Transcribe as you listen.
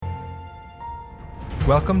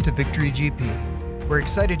Welcome to Victory GP. We're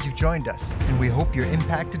excited you've joined us, and we hope you're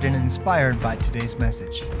impacted and inspired by today's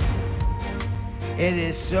message. It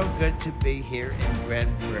is so good to be here in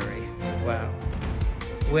Grand Prairie. Wow.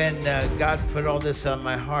 When God put all this on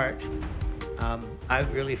my heart, I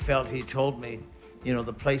really felt He told me,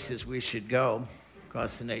 the places we should go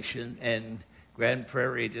across the nation, and Grand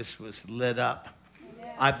Prairie just was lit up.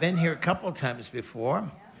 I've been here a couple of times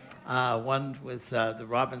before. One with the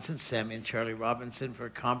Robinsons, Sammy and Charlie Robinson, for a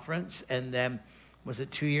conference, and then was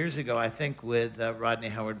it 2 years ago, I think, with Rodney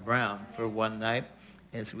Howard-Browne for one night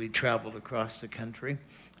as we traveled across the country.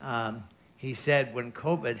 He said when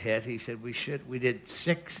COVID hit, he said we did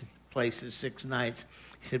 6 places, 6 nights.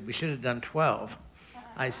 He said we should have done 12.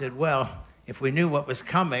 I said, well, if we knew what was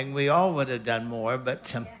coming, we all would have done more,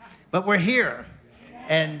 but we're here.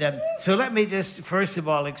 And so let me just, first of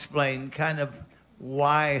all, explain kind of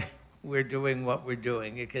why we're doing what we're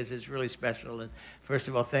doing, because it's really special. And first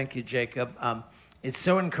of all, thank you, Jacob. It's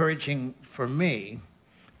so encouraging for me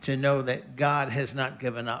to know that God has not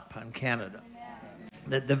given up on Canada.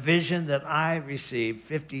 That the vision that I received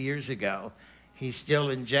 50 years ago, He's still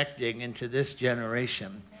injecting into this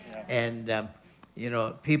generation. And,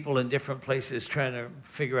 people in different places trying to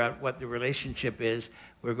figure out what the relationship is.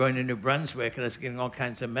 We're going to New Brunswick, and I was getting all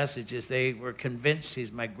kinds of messages. They were convinced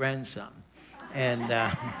he's my grandson. And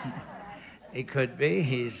he could be.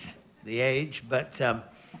 He's the age. But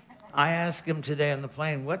I asked him today on the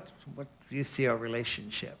plane, what do you see our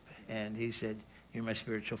relationship? And he said, you're my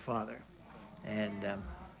spiritual father. And,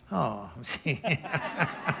 see.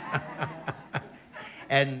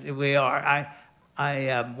 And we are.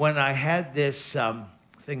 When I had this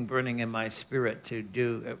thing burning in my spirit to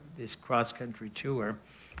do this cross-country tour,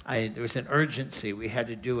 there was an urgency. We had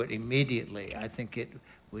to do it immediately. I think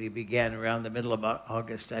we began around the middle of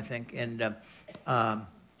August, I think, and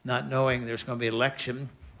not knowing there's going to be an election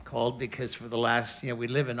called, because for the last, we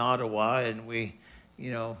live in Ottawa, and we,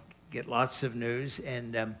 get lots of news,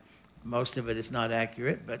 and most of it is not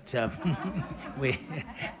accurate, but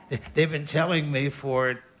they've been telling me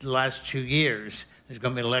for the last 2 years, there's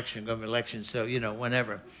going to be an election, so,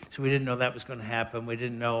 whenever. So we didn't know that was going to happen. We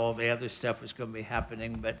didn't know all the other stuff was going to be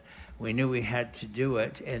happening, but we knew we had to do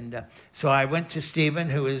it. And so I went to Stephen,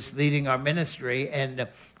 who is leading our ministry, and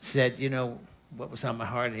said, what was on my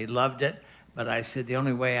heart. He loved it, but I said, the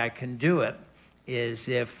only way I can do it is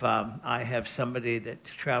if I have somebody that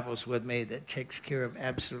travels with me that takes care of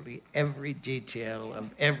absolutely every detail of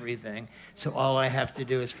everything. So all I have to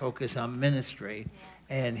do is focus on ministry.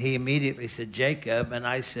 And he immediately said, Jacob. And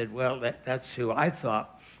I said, well, that's who I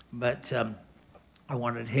thought. But I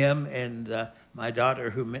wanted him and my daughter,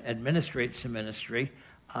 who administrates the ministry,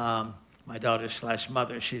 my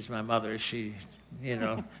daughter/mother. She's my mother. She,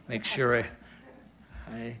 makes sure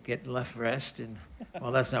I get left rest, and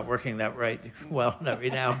that's not working that right. Well, not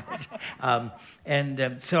right now.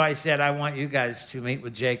 But, so I said, I want you guys to meet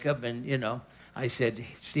with Jacob, and I said,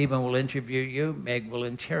 Stephen will interview you, Meg will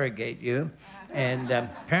interrogate you, and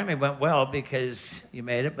apparently it went well because you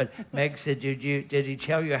made it. But Meg said, did he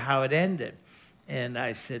tell you how it ended? And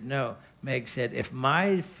I said, no. Meg said, if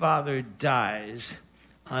my father dies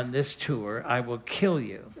on this tour, I will kill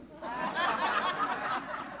you.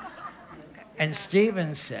 And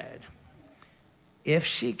Stephen said, if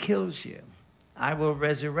she kills you, I will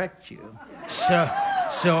resurrect you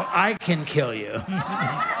so I can kill you.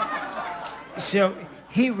 So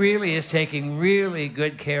he really is taking really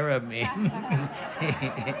good care of me.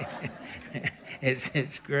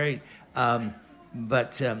 It's great.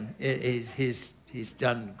 But he's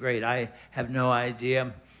done great. I have no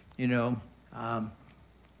idea,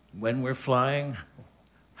 when we're flying,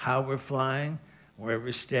 how we're flying, where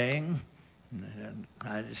we're staying.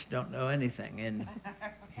 I just don't know anything, and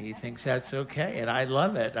he thinks that's okay, and I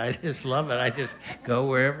love it. I just love it. I just go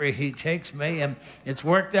wherever he takes me, and it's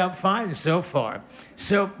worked out fine so far.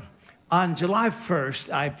 So on July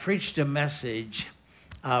 1st, I preached a message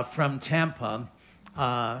from Tampa,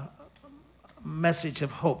 message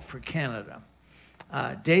of hope for Canada.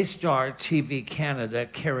 Daystar TV Canada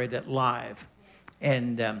carried it live,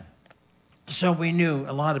 and so we knew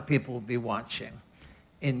a lot of people would be watching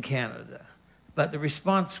in Canada. But the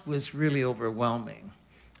response was really overwhelming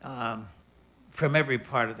from every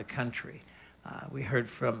part of the country. We heard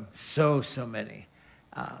from so many.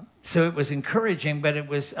 So it was encouraging, but it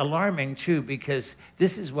was alarming too, because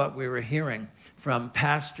this is what we were hearing from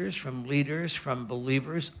pastors, from leaders, from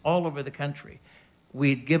believers all over the country.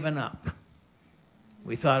 We'd given up.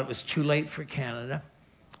 We thought it was too late for Canada.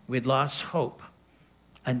 We'd lost hope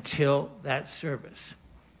until that service.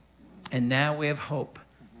 And now we have hope.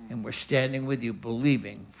 And we're standing with you,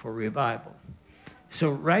 believing for revival. So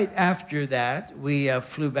right after that, we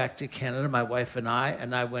flew back to Canada, my wife and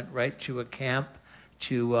I went right to a camp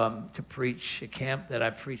to preach, a camp that I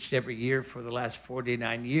preached every year for the last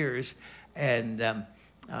 49 years. And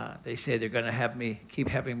they say they're going to keep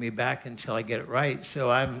having me back until I get it right. So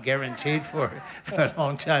I'm guaranteed for a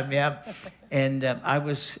long time, yeah. And I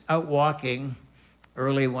was out walking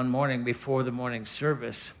early one morning before the morning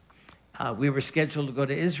service. We were scheduled to go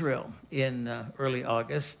to Israel in early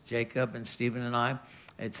August, Jacob and Stephen and I.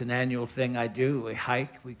 It's an annual thing I do. We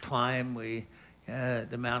hike, we climb,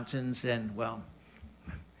 the mountains, and well,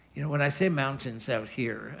 you know, when I say mountains out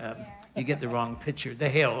here, you get the wrong picture. The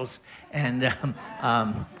hills, and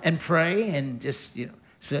pray, and just, you know.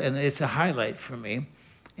 So, and it's a highlight for me.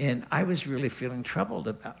 And I was really feeling troubled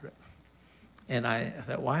about it. And I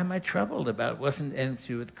thought, why am I troubled about it? It wasn't anything to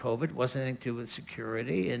do with COVID. It wasn't anything to do with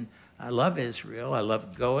security. And I love Israel. I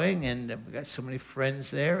love going, and we've got so many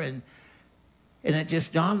friends there. And it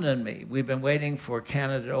just dawned on me. We've been waiting for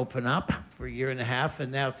Canada to open up for a year and a half,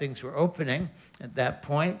 and now things were opening at that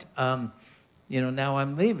point. Now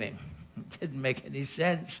I'm leaving. It didn't make any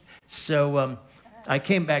sense. So I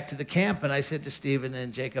came back to the camp, and I said to Stephen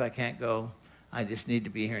and Jacob, I can't go. I just need to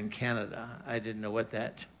be here in Canada. I didn't know what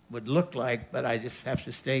that would look like, but I just have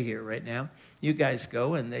to stay here right now. You guys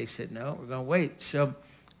go. And they said, no, we're going to wait. So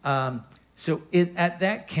at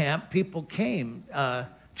that camp, people came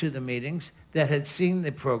to the meetings that had seen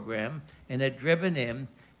the program and had driven in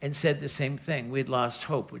and said the same thing. We'd lost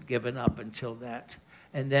hope. We'd given up until that.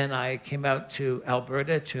 And then I came out to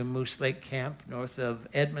Alberta, to Moose Lake Camp, north of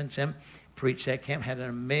Edmonton, preached that camp, had an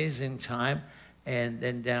amazing time, and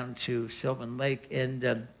then down to Sylvan Lake, and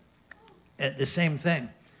the same thing.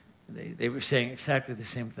 They were saying exactly the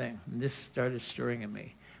same thing. And this started stirring in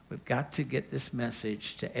me. We've got to get this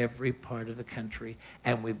message to every part of the country,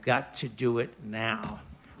 and we've got to do it now.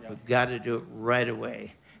 We've got to do it right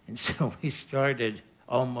away. And so we started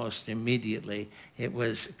almost immediately. It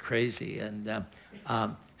was crazy. And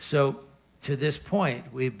so to this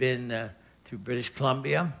point, we've been through British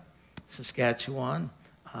Columbia, Saskatchewan.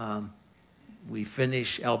 We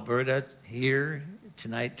finish Alberta here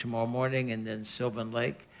tonight, tomorrow morning, and then Sylvan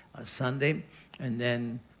Lake Sunday, and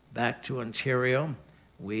then back to Ontario.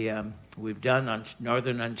 We've done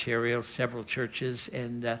Northern Ontario, several churches,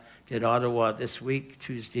 and did Ottawa this week,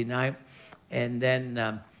 Tuesday night. And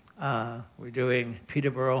then we're doing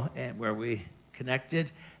Peterborough, where we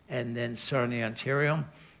connected, and then Sarnia, Ontario.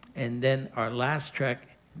 And then our last trek,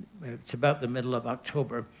 it's about the middle of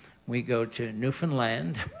October, we go to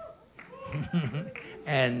Newfoundland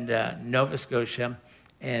and Nova Scotia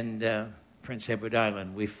and Prince Edward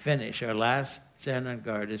Island. We finish our last Zen and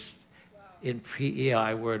Gardist in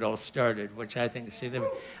PEI, where it all started, which I think is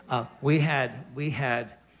significant. We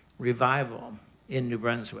had revival in New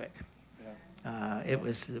Brunswick.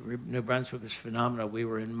 New Brunswick was phenomenal. We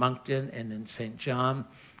were in Moncton and in St. John.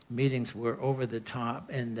 Meetings were over the top,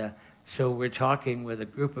 and so we're talking with a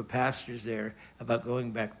group of pastors there about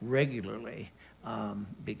going back regularly.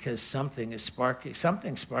 Because something's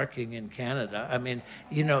sparking in Canada. I mean,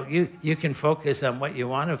 you can focus on what you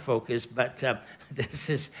want to focus, but this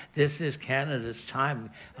is Canada's time.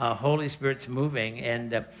 Holy Spirit's moving,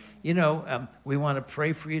 and we want to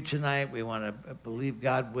pray for you tonight. We want to believe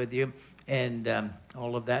God with you, and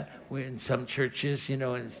all of that. We're in some churches,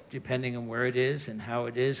 it's depending on where it is and how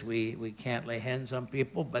it is, we can't lay hands on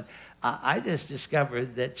people. But I just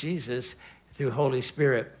discovered that Jesus, through Holy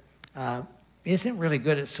Spirit, isn't really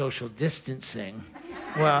good at social distancing.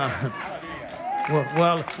 Well,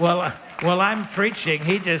 I'm preaching.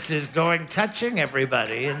 He just is touching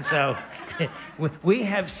everybody. And so we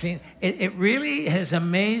have seen, it really has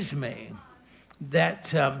amazed me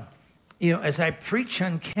that, as I preach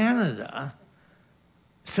on Canada,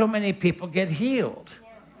 so many people get healed.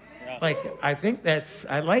 Like, I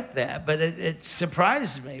like that, but it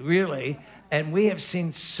surprised me, really. And we have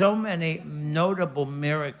seen so many notable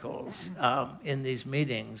miracles in these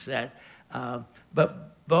meetings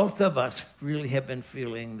but both of us really have been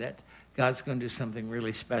feeling that God's going to do something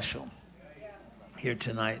really special here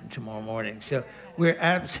tonight and tomorrow morning. So we're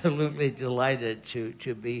absolutely delighted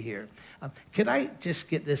to be here. Could I just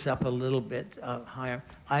get this up a little bit higher?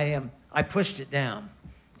 I pushed it down.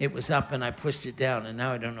 It was up and I pushed it down, and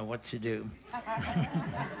now I don't know what to do.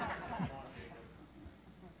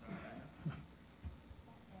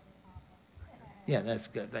 Yeah, that's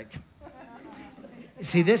good.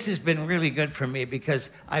 See, this has been really good for me because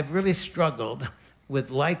I've really struggled with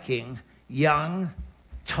liking young,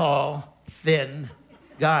 tall, thin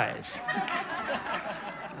guys.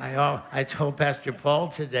 I told Pastor Paul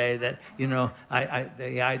today that,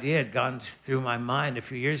 the idea had gone through my mind a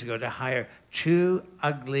few years ago to hire 2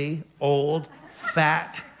 ugly, old,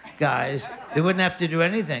 fat guys. They wouldn't have to do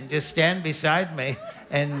anything, just stand beside me,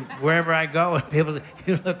 and wherever I go, and people say,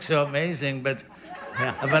 you look so amazing, but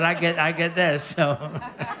I get this, so.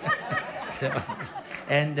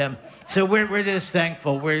 So we're just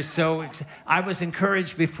thankful. We're so I was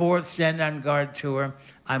encouraged before the Stand on Guard tour.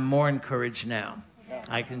 I'm more encouraged now.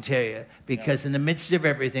 I can tell you, because in the midst of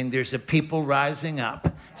everything, there's a people rising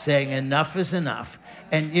up saying enough is enough.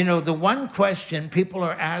 And, the one question people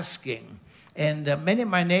are asking, and many of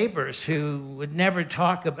my neighbors who would never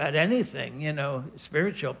talk about anything,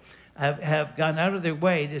 spiritual, have gone out of their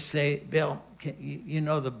way to say, Bill, you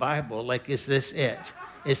know the Bible, like, is this it?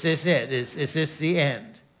 Is this it? Is this the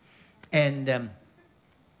end? And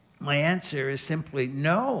my answer is simply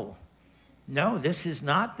no. No, this is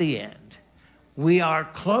not the end. We are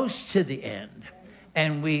close to the end,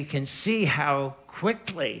 and we can see how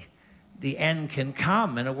quickly the end can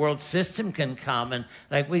come and a world system can come. And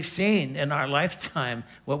like we've seen in our lifetime,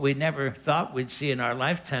 what we never thought we'd see in our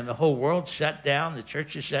lifetime, the whole world shut down, the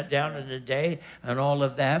churches shut down in a day and all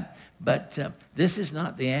of that. But this is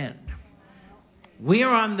not the end. We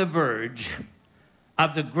are on the verge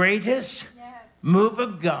of the greatest move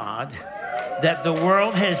of God that the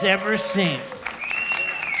world has ever seen.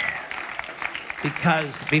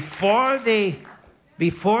 Because before the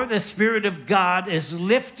Spirit of God is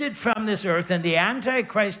lifted from this earth and the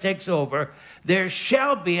Antichrist takes over, there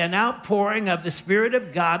shall be an outpouring of the Spirit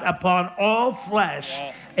of God upon all flesh.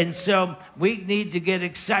 Yeah. And so we need to get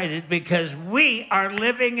excited because we are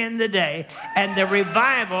living in the day and the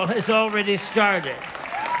revival has already started.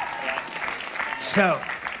 So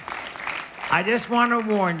I just want to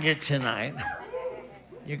warn you tonight,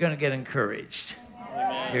 you're going to get encouraged.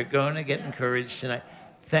 Amen. You're going to get encouraged tonight.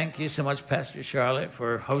 Thank you so much, Pastor Charlotte,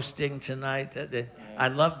 for hosting tonight. I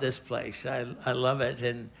love this place. I love it.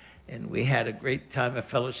 And we had a great time of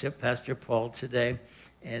fellowship, Pastor Paul, today.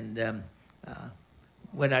 And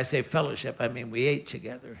when I say fellowship, I mean we ate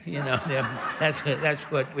together. That's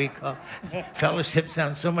what we call fellowship.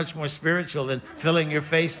 Sounds so much more spiritual than filling your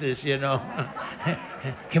faces.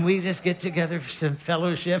 Can we just get together for some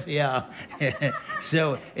fellowship? Yeah.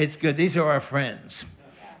 So it's good. These are our friends.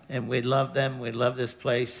 And we love them. We love this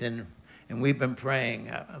place. And we've been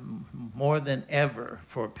praying more than ever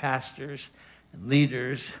for pastors and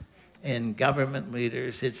leaders and government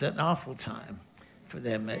leaders. It's an awful time for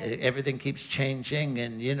them. Everything keeps changing.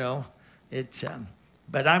 And,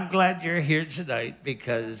 but I'm glad you're here tonight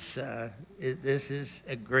because this is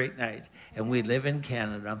a great night. And we live in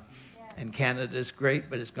Canada. And Canada's great,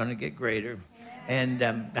 but it's going to get greater. And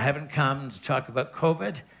I haven't come to talk about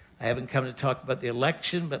COVID. I haven't come to talk about the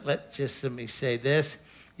election, but let me say this.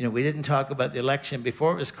 We didn't talk about the election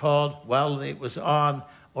before it was called, while it was on,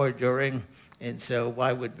 or during. And so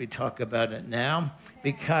why would we talk about it now?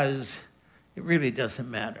 Because it really doesn't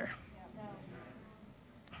matter.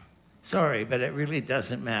 Sorry, but it really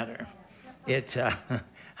doesn't matter.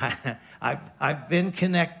 I've been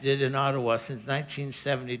connected in Ottawa since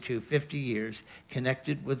 1972, 50 years,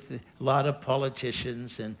 connected with a lot of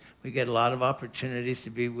politicians, and we get a lot of opportunities to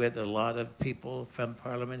be with a lot of people from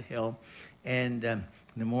Parliament Hill. And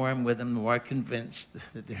the more I'm with them, the more I'm convinced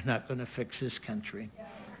that they're not going to fix this country.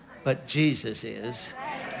 But Jesus is.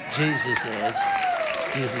 Jesus is.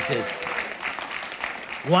 Jesus is.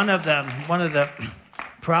 One of the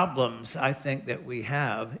problems I think that we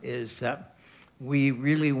have is that we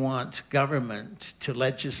really want government to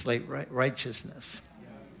legislate righteousness.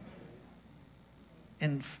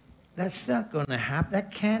 And that's not going to happen. That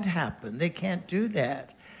can't happen. They can't do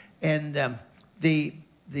that. And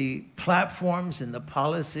the platforms and the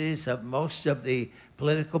policies of most of the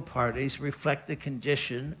political parties reflect the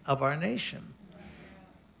condition of our nation.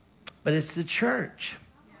 But it's the church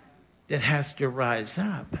that has to rise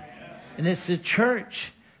up. And it's the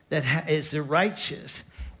church that is the righteous.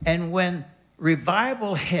 And when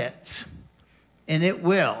revival hits, and it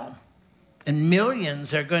will, and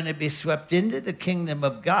millions are going to be swept into the kingdom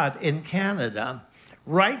of God in Canada,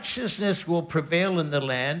 righteousness will prevail in the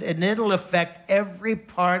land, and it'll affect every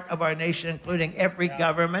part of our nation, including every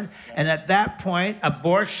government. And at that point,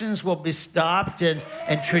 abortions will be stopped and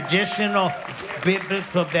traditional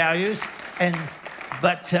biblical values.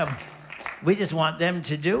 But we just want them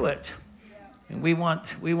to do it. And we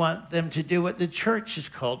want them to do what the church is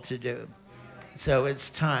called to do. So it's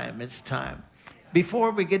time.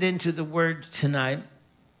 Before we get into the word tonight,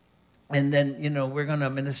 and then, we're going to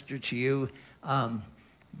minister to you,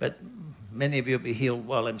 but many of you will be healed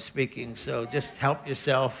while I'm speaking, so just help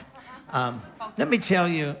yourself. Let me tell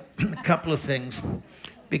you a couple of things,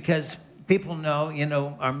 because people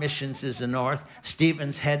know, our missions is the north.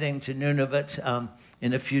 Stephen's heading to Nunavut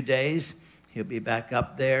in a few days. He'll be back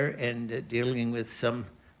up there and dealing with some,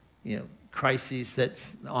 crises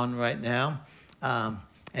that's on right now.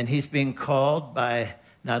 And he's being called by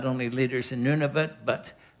not only leaders in Nunavut,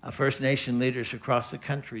 but First Nation leaders across the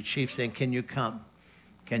country, chiefs saying, can you come?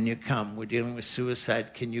 Can you come? We're dealing with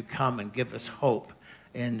suicide. Can you come and give us hope?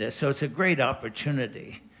 And so it's a great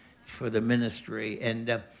opportunity for the ministry.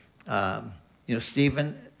 And,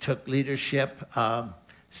 Stephen took leadership.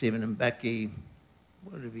 Stephen and Becky,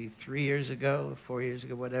 what would it be, 3 years ago, 4 years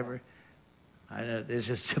ago, whatever. I know there's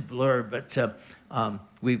just a blur, but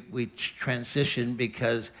we transitioned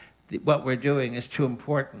because what we're doing is too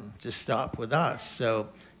important to stop with us. So,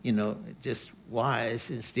 just wise.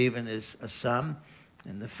 And Stephen is a son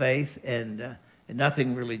in the faith, and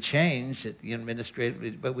nothing really changed at the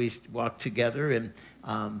administrative, but we walked together. And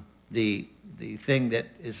the thing that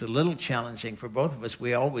is a little challenging for both of us,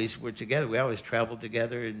 we always were together. We always traveled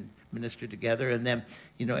together and ministered together. And then,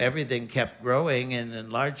 everything kept growing and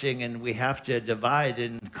enlarging, and we have to divide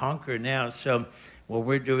and conquer now. So,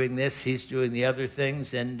 we're doing this, he's doing the other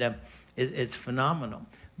things, and it's phenomenal.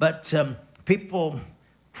 But people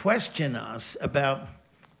question us about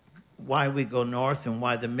why we go north and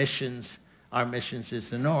why our missions is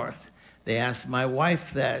the north. They asked my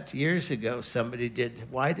wife that years ago. Somebody did,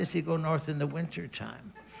 why does he go north in the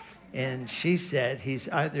wintertime? And she said, he's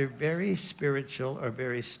either very spiritual or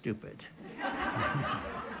very stupid.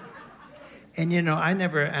 And I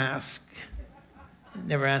never ask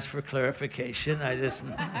for clarification. I just,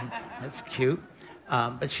 that's cute.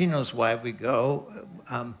 But she knows why we go.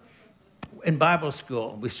 In Bible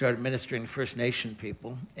school, we started ministering to First Nation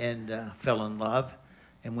people and fell in love.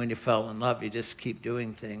 And when you fell in love, you just keep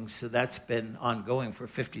doing things. So that's been ongoing for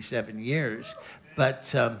 57 years.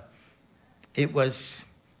 But it was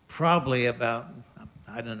probably about,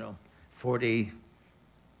 48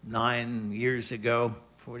 years ago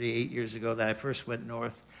that I first went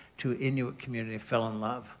north to Inuit community and fell in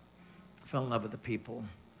love with the people,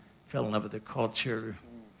 fell in love with their culture.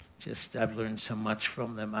 Just, I've learned so much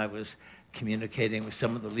from them. I was communicating with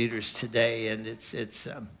some of the leaders today, and it's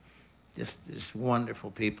just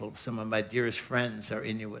wonderful people. Some of my dearest friends are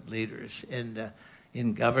Inuit leaders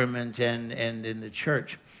in government and in the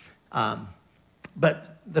church.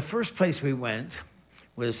 But the first place we went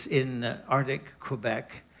was in Arctic,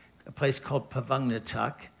 Quebec, a place called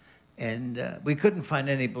Pavungnatuk, and we couldn't find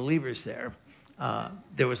any believers there.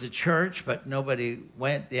 There was a church, but nobody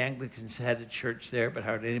went. The Anglicans had a church there, but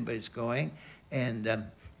hardly anybody's going. And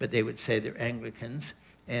but they would say they're Anglicans.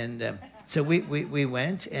 And so we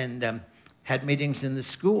went and had meetings in the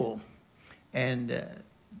school. And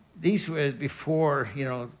these were before,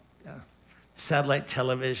 satellite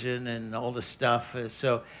television and all the stuff.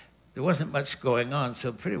 So there wasn't much going on.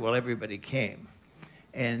 So pretty well everybody came.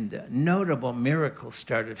 And notable miracles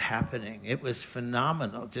started happening. It was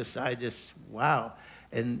phenomenal. Wow.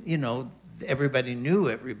 And, everybody knew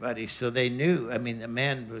everybody, so they knew. I mean, the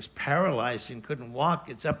man was paralyzed and couldn't walk,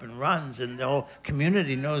 gets up and runs, and the whole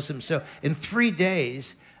community knows him. So in 3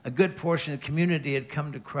 days, a good portion of the community had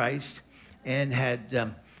come to Christ and had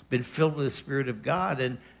been filled with the Spirit of God,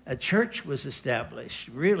 and a church was established.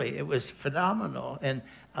 Really, it was phenomenal. And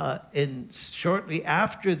shortly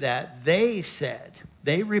after that, they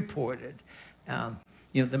reported,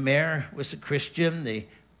 the mayor was a Christian,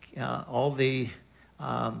 all the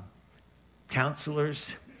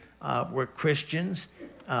counselors were Christians.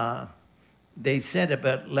 They said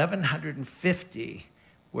about 1,150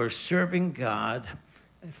 were serving God,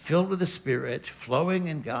 filled with the Spirit, flowing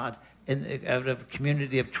in God, out of a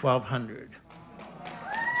community of 1,200.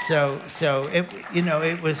 So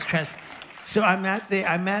it was So I'm at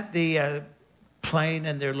the plane,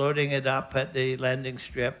 and they're loading it up at the landing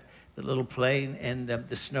strip, the little plane, and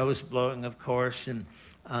the snow's blowing, of course, and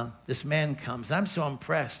this man comes. I'm so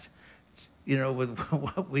impressed, with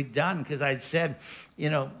what we'd done, because I'd said,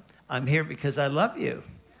 I'm here because I love you,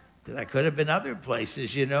 because I could have been other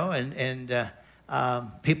places, and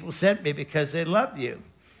people sent me because they love you,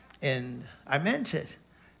 and I meant it.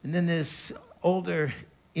 And then this older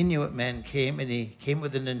Inuit man came, and he came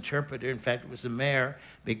with an interpreter. In fact, it was the mayor,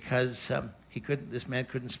 because this man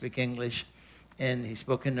couldn't speak English, and he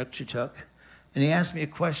spoke in Nuktchittuk. And he asked me a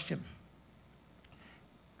question.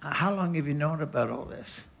 How long have you known about all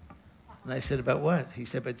this? And I said, about what? He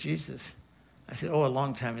said, about Jesus. I said, oh, a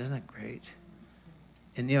long time. Isn't that great?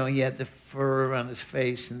 And, he had the fur around his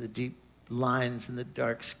face and the deep lines and the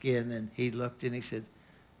dark skin. And he looked and he said,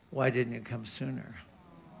 why didn't you come sooner?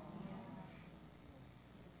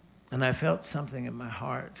 And I felt something in my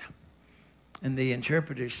heart. And the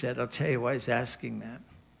interpreter said, I'll tell you why he's asking that.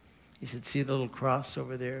 He said, see the little cross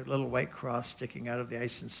over there, little white cross sticking out of the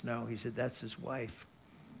ice and snow? He said, that's his wife.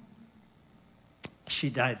 She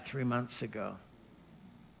died 3 months ago.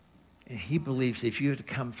 And he believes if you had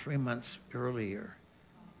come 3 months earlier,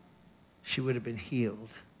 she would have been healed.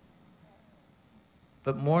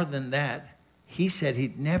 But more than that, he said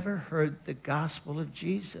he'd never heard the gospel of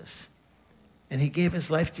Jesus. And he gave his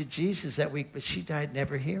life to Jesus that week, but she died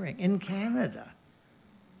never hearing in Canada.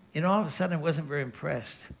 And all of a sudden, I wasn't very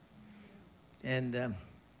impressed. And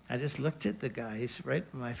I just looked at the guy. He's right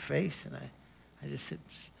in my face, and I just said,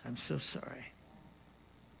 I'm so sorry.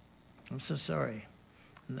 I'm so sorry.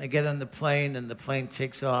 And I get on the plane, and the plane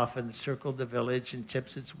takes off and circled the village and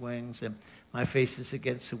tips its wings, and my face is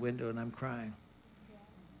against the window, and I'm crying.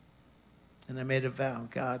 And I made a vow,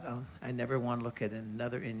 God, I never want to look at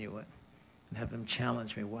another Inuit and have them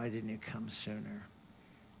challenge me, why didn't you come sooner?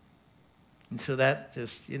 And so that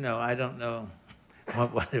just, I don't know,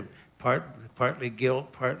 partly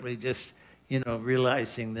guilt, partly just,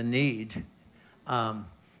 realizing the need.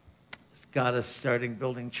 Got us starting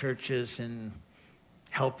building churches and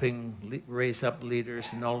helping raise up leaders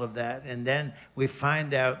and all of that. And then we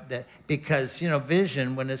find out that because,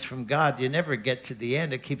 vision, when it's from God, you never get to the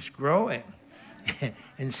end. It keeps growing.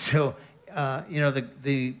 And so,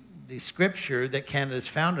 the scripture that Canada is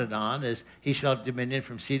founded on is, he shall have dominion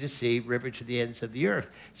from sea to sea, river to the ends of the earth.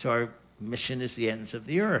 So our mission is the ends of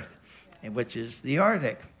the earth, which is the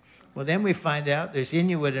Arctic. Well, then we find out there's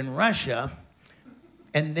Inuit in Russia,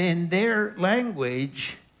 and then their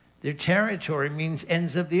language, their territory means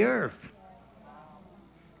ends of the earth.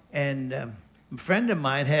 And a friend of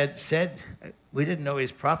mine had said, we didn't know he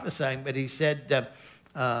was prophesying, but he said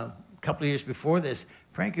a couple of years before this,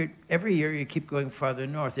 Frank, every year you keep going farther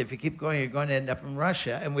north. If you keep going, you're going to end up in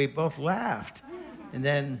Russia. And we both laughed. And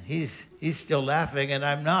then he's still laughing, and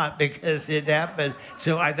I'm not, because it happened.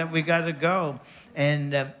 So I thought we got to go.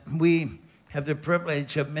 And we have the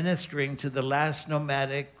privilege of ministering to the last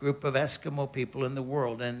nomadic group of Eskimo people in the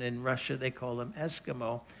world. And in Russia, they call them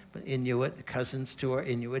Eskimo, but Inuit, the cousins to our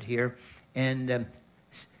Inuit here. And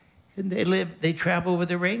they travel with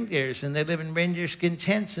the reindeers, and they live in reindeer skin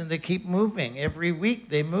tents, and they keep moving. Every week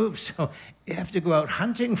they move, so you have to go out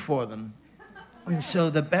hunting for them. And so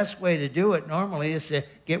the best way to do it normally is to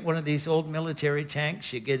get one of these old military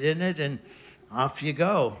tanks. You get in it, and off you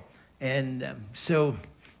go. And so,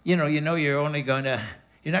 you're only going to,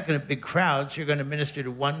 you're not going to big crowds. You're going to minister to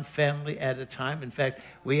one family at a time. In fact,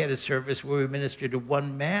 we had a service where we ministered to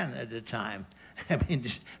one man at a time. I mean,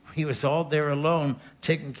 he was all there alone,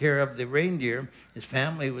 taking care of the reindeer. His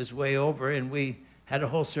family was way over, and we had a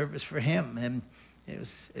whole service for him. And it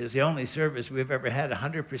was the only service we've ever had.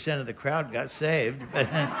 100% of the crowd got saved.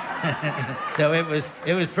 So it was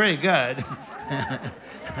pretty good.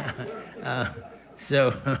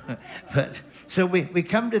 So we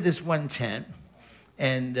come to this one tent,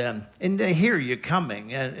 and they hear you coming.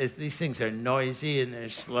 These things are noisy, and they're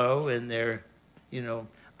slow, and they're,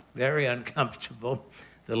 very uncomfortable.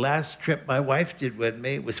 The last trip my wife did with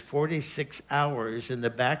me was 46 hours in the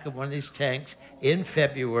back of one of these tanks in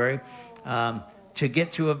February to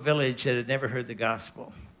get to a village that had never heard the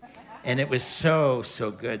gospel. And it was so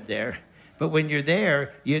good there. But when you're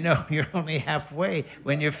there, you're only halfway.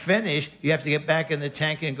 When you're finished, you have to get back in the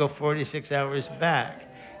tank and go 46 hours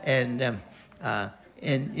back. And the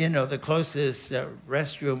closest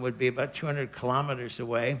restroom would be about 200 kilometers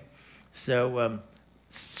away. So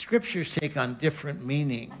scriptures take on different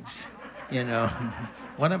meanings.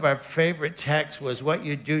 One of our favorite texts was what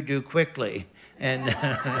you do quickly. And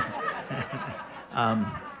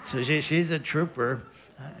so she's a trooper.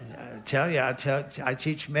 I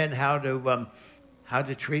teach men how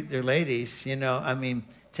to treat their ladies.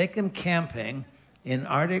 Take them camping in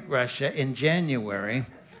Arctic Russia in January.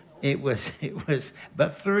 It was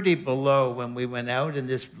about 30 below when we went out, and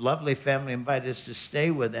this lovely family invited us to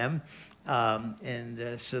stay with them.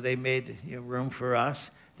 So they made room for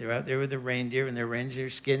us. They're out there with the reindeer in their reindeer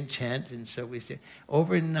skin tent, and so we stayed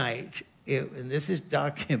overnight. And this is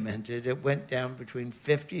documented, it went down between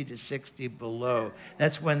 50 to 60 below.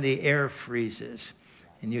 That's when the air freezes,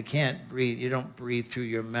 and you can't breathe. You don't breathe through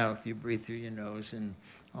your mouth. You breathe through your nose and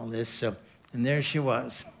all this. So, and there she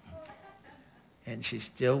was. And she's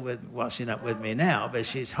still she's not with me now, but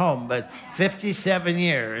she's home. But 57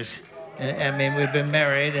 years. I mean, we've been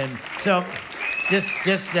married, and so just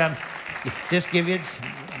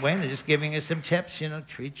giving you some tips.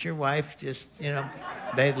 Treat your wife.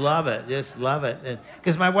 They love it. Just love it.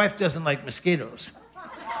 Because my wife doesn't like mosquitoes,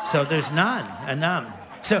 so there's none.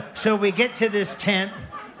 So we get to this tent,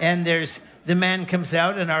 And the man comes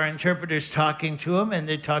out, and our interpreter's talking to him, and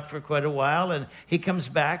they talk for quite a while, and he comes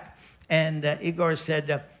back, and Igor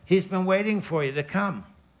said, he's been waiting for you to come.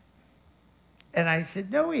 And I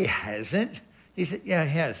said, no, he hasn't. He said, yeah,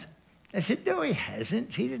 he has. I said, no, he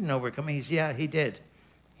hasn't. He didn't know we're coming. He said, yeah, he did.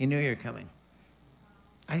 He knew you were coming.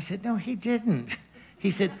 I said, no, he didn't. He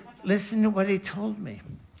said, listen to what he told me.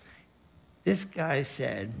 This guy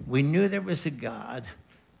said, we knew there was a God,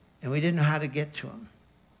 and we didn't know how to get to him.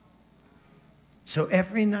 So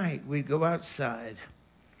every night we'd go outside,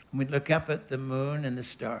 and we'd look up at the moon and the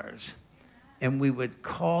stars, and we would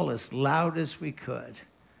call as loud as we could,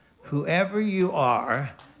 whoever you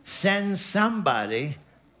are, send somebody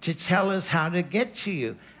to tell us how to get to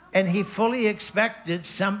you. And he fully expected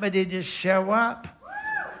somebody to show up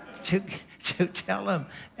to tell him.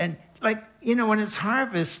 And like, you know, when it's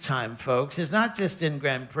harvest time, folks, it's not just in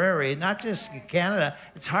Grand Prairie, not just in Canada,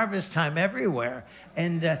 it's harvest time everywhere.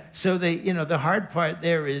 And so the hard part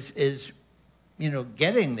there is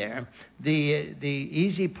getting there. The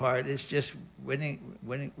easy part is just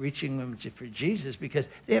reaching them for Jesus, because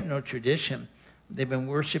they have no tradition. They've been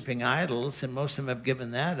worshiping idols, and most of them have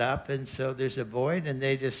given that up, and so there's a void, and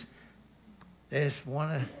they just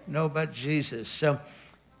want to know about Jesus.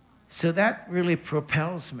 So that really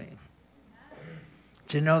propels me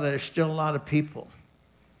to know that there's still a lot of people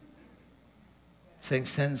saying,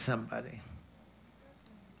 send somebody.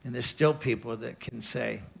 And there's still people that can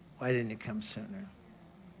say, why didn't you come sooner?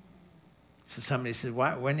 So somebody said,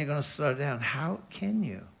 when are you going to slow down? How can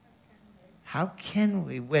you? How can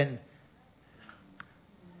we when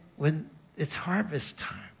it's harvest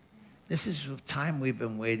time? This is the time we've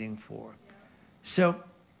been waiting for. So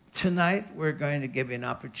tonight we're going to give you an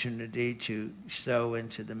opportunity to sow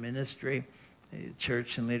into the ministry. The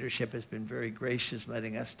church and leadership has been very gracious,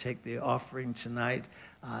 letting us take the offering tonight.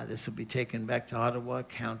 This will be taken back to Ottawa,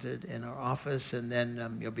 counted in our office, and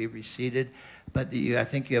then you'll be reseated. But I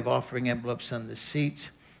think you have offering envelopes on the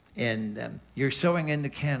seats, and you're sowing into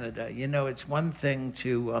Canada. You know, it's one thing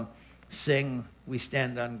to sing, "We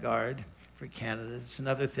Stand on Guard" for Canada. It's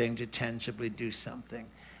another thing to tangibly do something.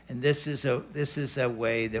 And this is a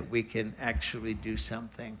way that we can actually do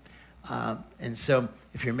something. And so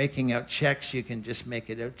if you're making out checks, you can just make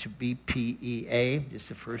it out to BPEA, just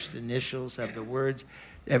the first initials of the words.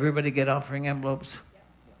 Everybody get offering envelopes?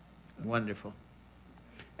 Wonderful.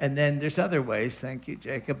 And then there's other ways. Thank you,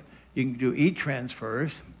 Jacob. You can do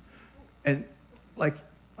e-transfers. And like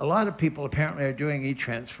a lot of people apparently are doing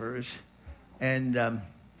e-transfers. And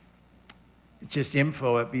it's just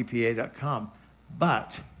info@bpa.com.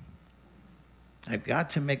 But I've got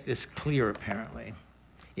to make this clear, apparently.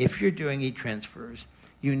 If you're doing e-transfers,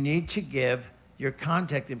 you need to give your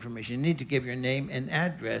contact information. You need to give your name and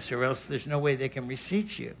address, or else there's no way they can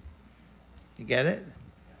receipt you. You get it?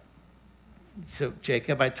 So,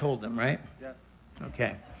 Jacob, I told them, right? Yes.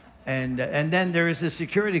 Okay. And then there is a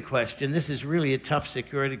security question. This is really a tough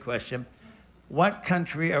security question. What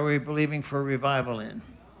country are we believing for revival in?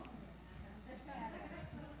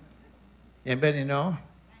 Anybody know?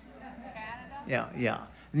 Canada. Yeah.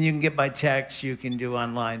 And you can get by text, you can do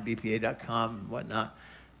online, bpa.com, whatnot.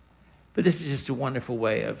 But this is just a wonderful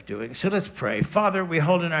way of doing it. So let's pray. Father, we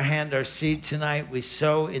hold in our hand our seed tonight. We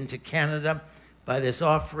sow into Canada. By this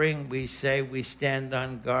offering, we say we stand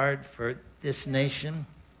on guard for this nation.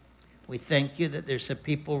 We thank you that there's some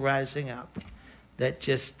people rising up that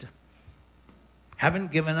just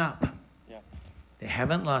haven't given up. Yeah. They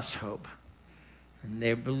haven't lost hope. And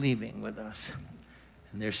they're believing with us.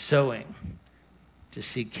 And they're sowing to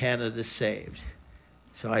see Canada saved.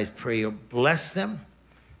 So I pray you'll bless them.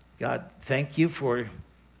 God, thank you for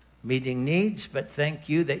meeting needs, but thank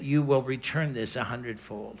you that you will return this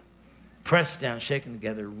 100-fold. Pressed down, shaken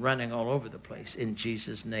together, running all over the place. In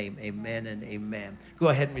Jesus' name, amen and amen. Go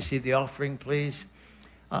ahead and receive the offering, please.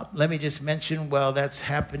 Let me just mention, while that's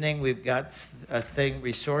happening, we've got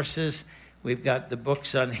resources. We've got the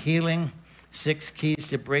books on healing, 6 Keys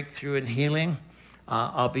to Breakthrough in Healing.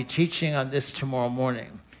 I'll be teaching on this tomorrow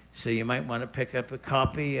morning, so you might want to pick up a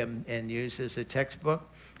copy and use as a textbook.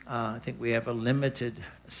 I think we have a limited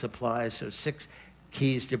supply, so 6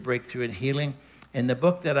 Keys to Breakthrough in Healing. And the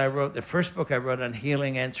book that I wrote, the first book I wrote on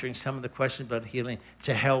healing, answering some of the questions about healing,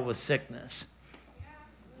 To Hell with Sickness.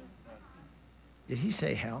 Did he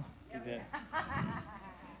say hell? He did.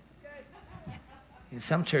 In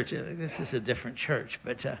some churches, this is a different church,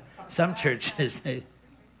 but some churches,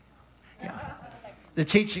 the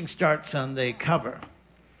teaching starts on the cover.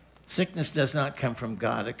 Sickness does not come from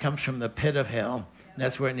God. It comes from the pit of hell. And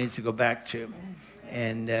that's where it needs to go back to.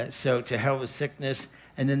 And so To Hell with Sickness.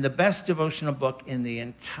 And then the best devotional book in the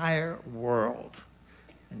entire world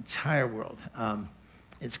entire world.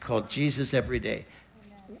 It's called Jesus Every Day.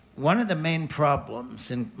 One of the main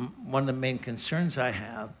problems and one of the main concerns I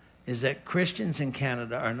have is that Christians in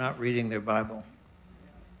Canada are not reading their Bible.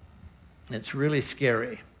 It's really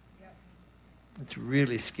scary. It's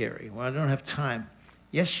really scary. Well, I don't have time.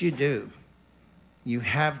 Yes, you do. You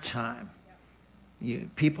have time.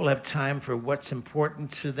 People have time for what's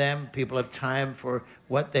important to them. People have time for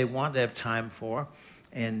what they want to have time for.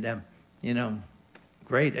 And,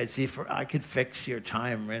 great. I could fix your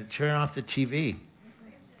time. Turn off the TV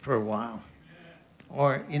for a while.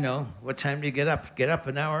 Or, what time do you get up? Get up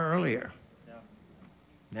an hour earlier.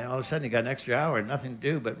 Then all of a sudden you got an extra hour, nothing to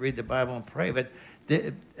do but read the Bible and pray. But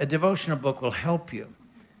a devotional book will help you.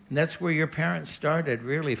 And that's where your parents started,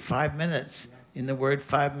 really, 5 minutes in the Word,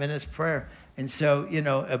 5 minutes prayer. And so,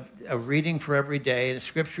 a reading for every day and a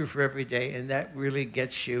scripture for every day, and that really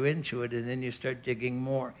gets you into it, and then you start digging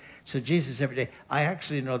more. So Jesus Every Day. I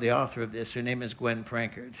actually know the author of this. Her name is Gwen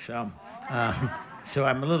Prankard. So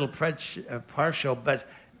I'm a little partial, but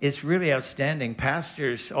it's really outstanding.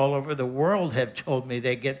 Pastors all over the world have told me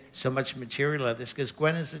they get so much material out of this because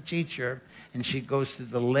Gwen is a teacher, and she goes through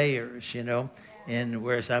the layers, and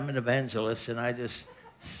whereas I'm an evangelist, and I just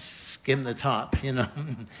skim the top,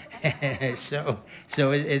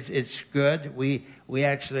 So it's good. We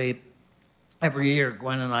actually, every year,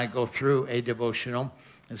 Gwen and I go through a devotional,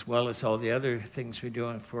 as well as all the other things we're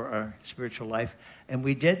doing for our spiritual life. And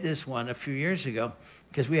we did this one a few years ago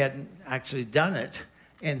because we hadn't actually done it.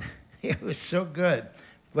 And it was so good.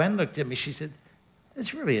 Gwen looked at me. She said,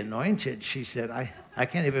 "It's really anointed." She said, I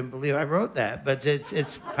can't even believe I wrote that, but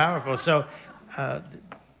it's powerful. So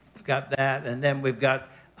we've got that. And then we've got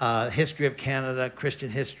history of Canada, Christian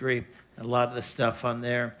history, a lot of the stuff on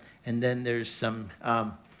there. And then there's some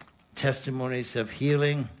testimonies of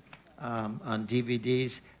healing on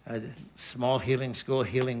DVDs. Small Healing School,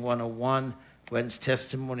 Healing 101, Gwen's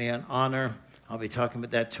testimony on honor. I'll be talking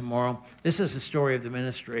about that tomorrow. This is the story of the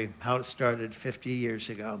ministry, how it started 50 years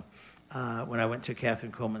ago when I went to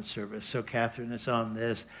Catherine Coleman's service. So Catherine is on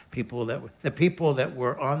this. The people that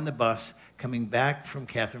were on the bus coming back from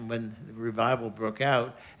Catherine when the revival broke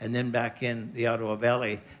out and then back in the Ottawa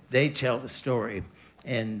Valley, they tell the story.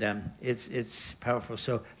 And it's powerful.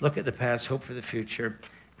 So look at the past, hope for the future.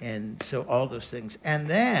 And so all those things. And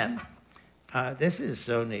then, this is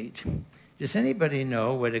so neat. Does anybody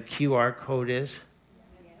know what a QR code is?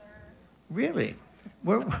 Yes, really?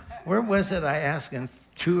 Where was it I asked, and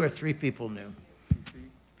 2 or 3 people knew?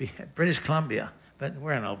 British Columbia. But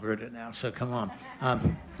we're in Alberta now, so come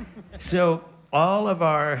on. So all of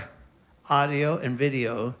our audio and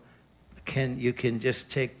video, you can just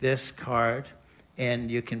take this card, and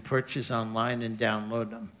you can purchase online and download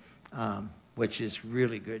them. Which is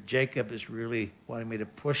really good. Jacob is really wanting me to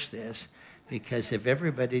push this because if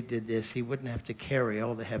everybody did this, he wouldn't have to carry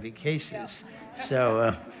all the heavy cases.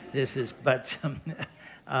 So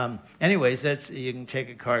anyways, you can take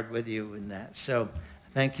a card with you in that. So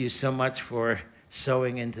thank you so much for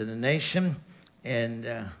sowing into the nation.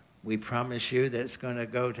 And we promise you that it's going to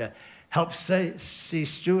go to help see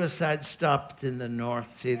suicide stopped in the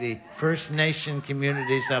north, see the First Nation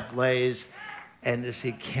communities ablaze, and to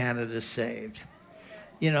see Canada saved.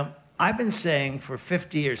 I've been saying for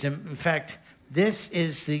 50 years, in fact, this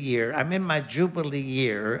is the year, I'm in my Jubilee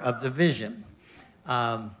year of the vision.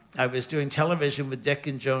 I was doing television with Dick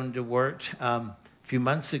and Joan DeWert a few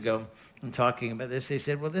months ago and talking about this. They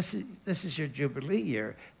said, well, this is your Jubilee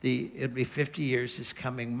year. It'll be 50 years this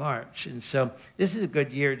coming March. And so this is a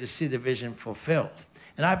good year to see the vision fulfilled.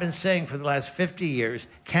 And I've been saying for the last 50 years,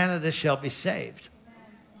 Canada shall be saved.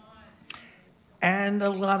 And a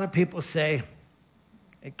lot of people say,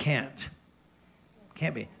 it can't.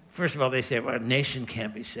 Can't be. First of all, they say, well, a nation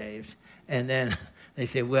can't be saved. And then they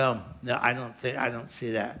say, well, no, I don't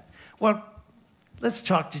see that. Well, let's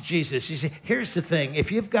talk to Jesus. You see, here's the thing.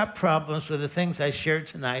 If you've got problems with the things I shared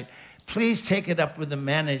tonight, please take it up with the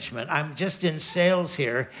management. I'm just in sales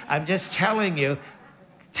here. I'm just telling you,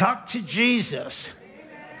 talk to Jesus.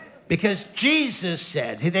 Because Jesus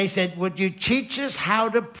said, they said, would you teach us how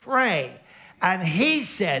to pray? And he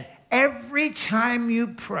said, every time you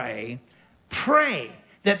pray, pray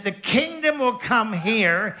that the kingdom will come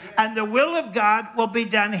here and the will of God will be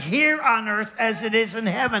done here on earth as it is in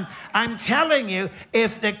heaven. I'm telling you,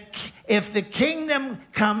 if the kingdom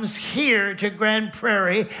comes here to Grand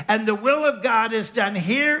Prairie and the will of God is done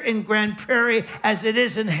here in Grand Prairie as it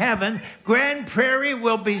is in heaven, Grand Prairie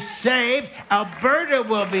will be saved, Alberta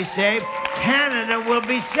will be saved, Canada will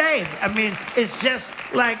be saved. I mean, it's just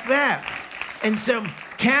like that. And so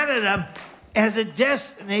Canada, has a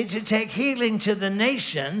destiny to take healing to the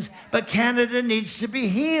nations, but Canada needs to be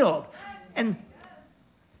healed. And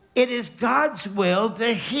it is God's will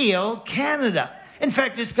to heal Canada. In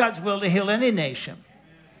fact, it's God's will to heal any nation.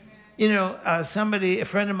 You know, a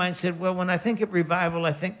friend of mine said, well, when I think of revival,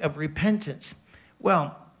 I think of repentance.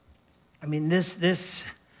 Well, I mean, this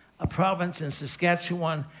province in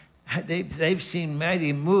Saskatchewan, they've seen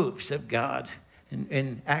mighty moves of God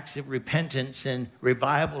in acts of repentance and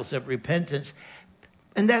revivals of repentance.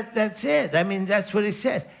 And that's it. I mean, that's what he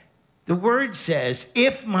said. The word says,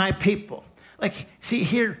 if my people, like, see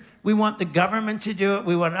here, we want the government to do it.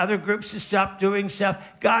 We want other groups to stop doing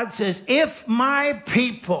stuff. God says, if my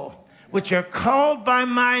people, which are called by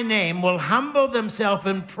my name, will humble themselves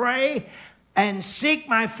and pray and seek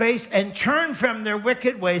my face and turn from their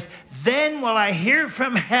wicked ways, then will I hear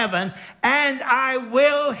from heaven and I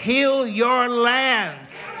will heal your land.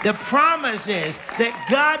 The promise is that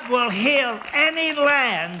God will heal any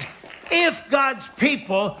land if God's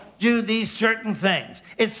people do these certain things.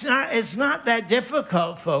 It's not that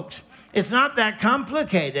difficult, folks. It's not that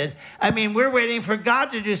complicated. I mean, we're waiting for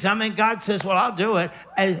God to do something. God says, well, I'll do it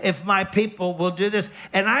if my people will do this.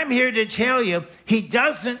 And I'm here to tell you, he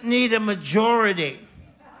doesn't need a majority.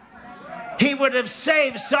 He would have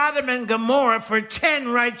saved Sodom and Gomorrah for 10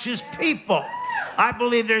 righteous people. I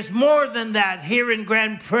believe there's more than that here in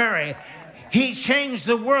Grand Prairie. He changed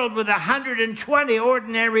the world with 120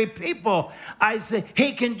 ordinary people. I say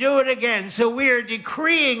he can do it again. So we are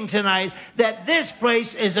decreeing tonight that this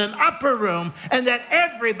place is an upper room and that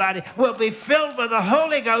everybody will be filled with the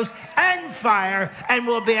Holy Ghost and fire and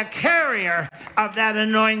will be a carrier of that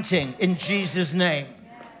anointing in Jesus' name.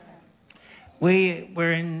 We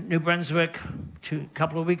were in New Brunswick a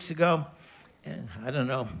couple of weeks ago. And I don't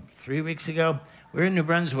know, 3 weeks ago. We were in New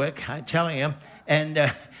Brunswick, I'm telling you,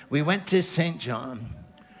 and we went to St. John,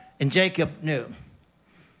 and Jacob knew.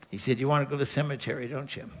 He said, you want to go to the cemetery,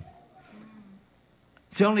 don't you?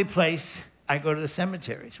 It's the only place I go to the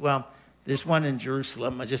cemeteries. Well, there's one in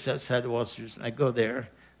Jerusalem, just outside the walls of Jerusalem. I go there.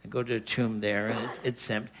 I go to a tomb there, and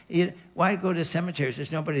it's empty. Why go to cemeteries?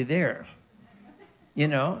 There's nobody there. You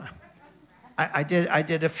know, I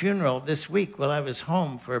did a funeral this week while I was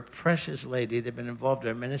home for a precious lady that had been involved in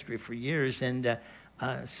our ministry for years, and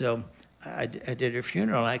so I did her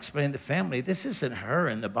funeral. I explained to the family, this isn't her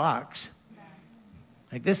in the box.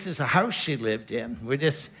 Like, this is a house she lived in. We're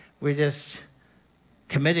just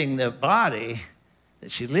committing the body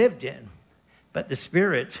that she lived in. But the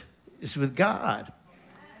spirit is with God.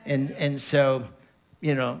 And so,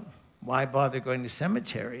 you know, why bother going to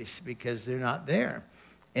cemeteries? Because they're not there.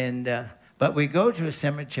 But we go to a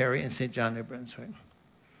cemetery in St. John, New Brunswick,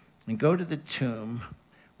 and go to the tomb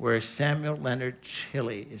where Samuel Leonard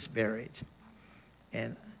Chile is buried.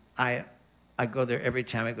 And I go there every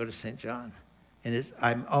time I go to St. John. And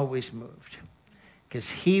I'm always moved. Because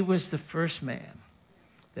he was the first man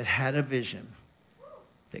that had a vision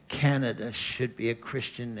that Canada should be a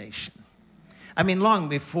Christian nation. I mean, long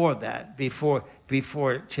before that, before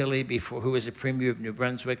Chile, who was the premier of New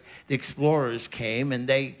Brunswick, the explorers came, and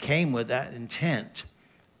they came with that intent,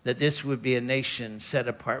 that this would be a nation set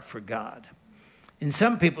apart for God. And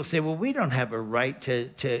some people say, well, we don't have a right to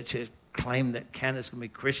claim that Canada's going to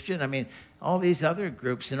be Christian. I mean, all these other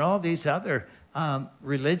groups and all these other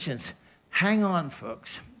religions. Hang on,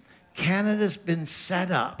 folks. Canada's been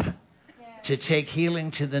set up to take healing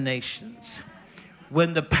to the nations.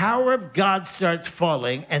 When the power of God starts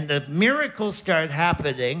falling and the miracles start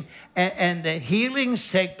happening and the healings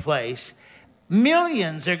take place,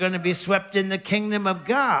 millions are going to be swept in the kingdom of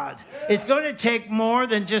God. It's going to take more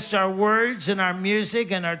than just our words and our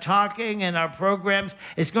music and our talking and our programs.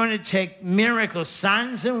 It's going to take miracles,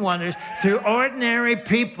 signs and wonders through ordinary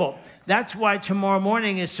people. That's why tomorrow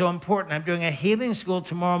morning is so important. I'm doing a healing school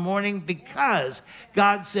tomorrow morning because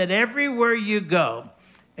God said everywhere you go,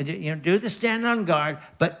 and you know, do the stand on guard,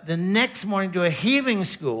 but the next morning do a healing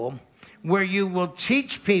school where you will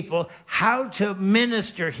teach people how to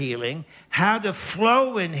minister healing, how to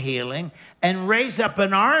flow in healing, and raise up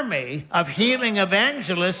an army of healing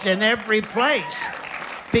evangelists in every place.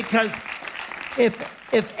 Because if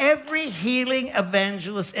every healing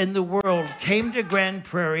evangelist in the world came to Grand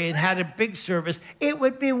Prairie and had a big service, it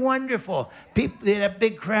would be wonderful. They'd have a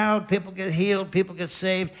big crowd, people get healed, people get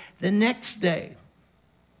saved. The next day,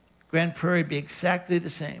 Grand Prairie would be exactly the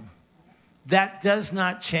same. That does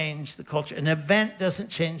not change the culture. An event doesn't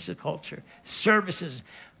change the culture. Services,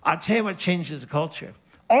 I'll tell you what changes the culture.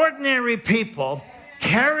 Ordinary people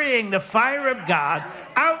carrying the fire of God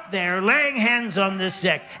out there, laying hands on the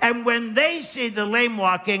sick. And when they see the lame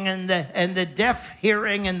walking and the deaf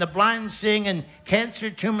hearing and the blind seeing and cancer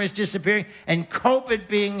tumors disappearing and COVID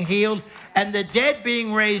being healed and the dead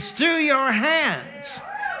being raised through your hands,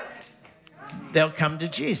 they'll come to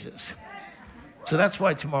Jesus. So that's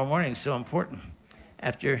why tomorrow morning is so important.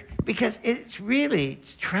 Because it's really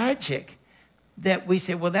tragic that we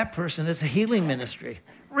say, well, that person is a healing ministry.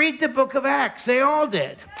 Read the book of Acts. They all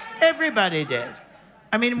did. Everybody did.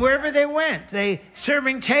 I mean, wherever they went,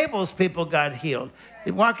 serving tables, people got healed.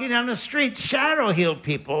 Walking down the streets, shadow healed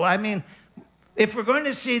people. I mean, if we're going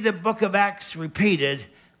to see the book of Acts repeated,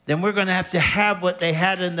 then we're going to have what they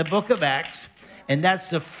had in the book of Acts, and that's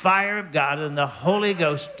the fire of God and the Holy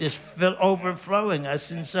Ghost just overflowing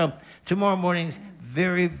us. And so tomorrow morning's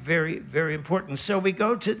very, very, very important. So we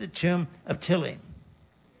go to the tomb of Tilly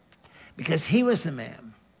because he was the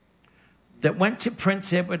man that went to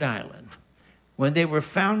Prince Edward Island when they were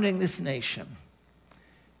founding this nation.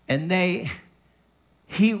 And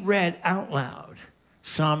he read out loud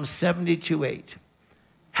Psalm 72:8.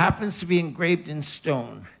 Happens to be engraved in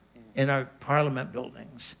stone in our Parliament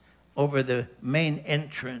buildings over the main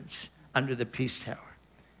entrance under the Peace Tower.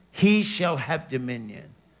 He shall have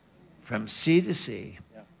dominion from sea to sea,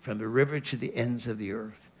 from the river to the ends of the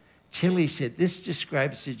earth. Tilly said, this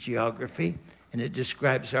describes the geography, and it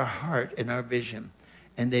describes our heart and our vision.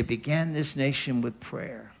 And they began this nation with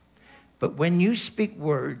prayer. But when you speak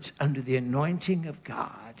words under the anointing of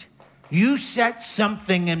God, you set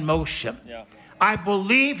something in motion. Yeah. I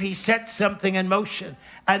believe he set something in motion.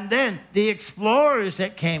 And then the explorers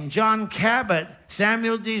that came, John Cabot,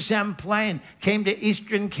 Samuel de Champlain, came to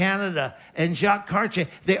Eastern Canada, and Jacques Cartier,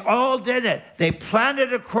 they all did it. They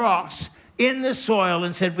planted a cross in the soil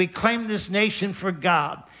and said, we claim this nation for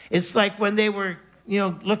God. It's like when they were,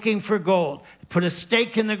 looking for gold, put a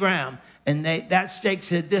stake in the ground, and that stake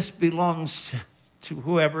said, this belongs to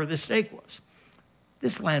whoever the stake was.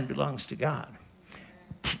 This land belongs to God.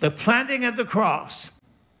 The planting of the cross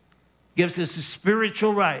gives us a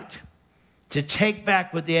spiritual right to take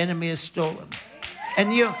back what the enemy has stolen.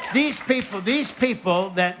 And these people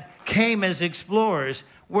that came as explorers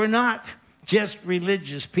were not just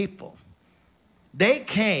religious people. They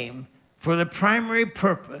came for the primary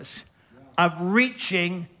purpose of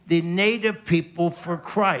reaching the native people for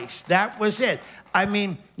Christ. That was it. I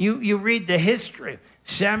mean, you read the history.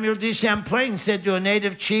 Samuel de Champlain said to a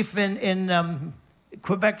native chief in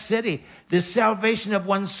Quebec City, the salvation of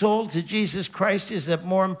one soul to Jesus Christ is of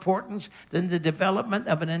more importance than the development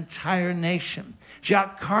of an entire nation.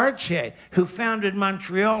 Jacques Cartier, who founded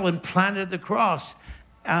Montreal and planted the cross,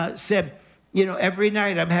 said, every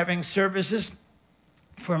night I'm having services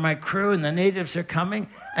for my crew and the natives are coming.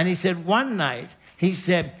 And he said, one night,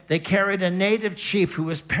 they carried a native chief who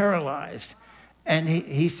was paralyzed. And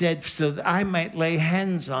he said, so that I might lay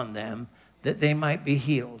hands on them, that they might be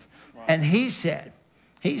healed. Wow. And he said,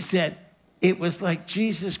 it was like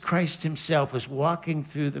Jesus Christ himself was walking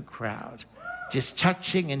through the crowd, just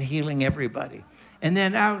touching and healing everybody. And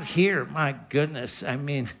then out here, my goodness, I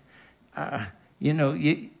mean, the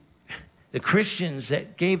Christians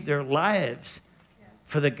that gave their lives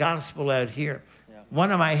for the gospel out here. Yeah.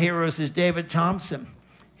 One of my heroes is David Thompson.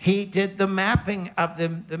 He did the mapping of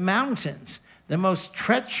the mountains, the most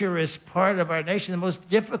treacherous part of our nation, the most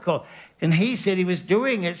difficult. And he said he was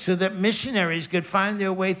doing it so that missionaries could find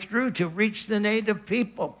their way through to reach the native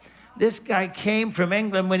people. This guy came from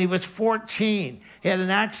England when he was 14. He had an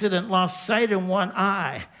accident, lost sight in one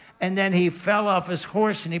eye, and then he fell off his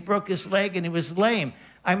horse and he broke his leg and he was lame.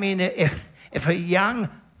 I mean, if a young,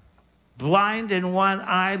 blind in one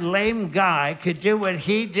eye, lame guy could do what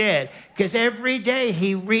he did, because every day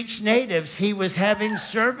he reached natives, he was having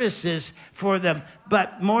services for them.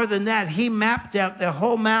 But more than that, he mapped out the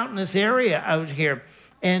whole mountainous area out here.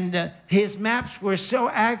 And his maps were so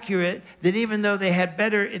accurate that even though they had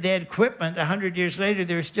equipment 100 years later,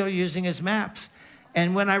 they were still using his maps.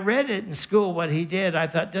 And when I read it in school, what he did, I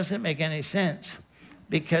thought, doesn't make any sense,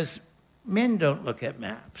 because men don't look at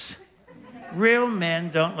maps. Real men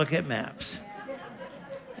don't look at maps.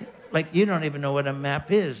 Like, you don't even know what a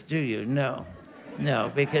map is, do you? No,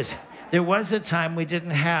 because there was a time we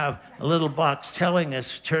didn't have a little box telling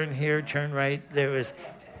us, turn here, turn right.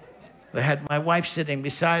 I had my wife sitting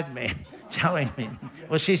beside me telling me.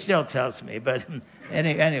 Well, she still tells me, but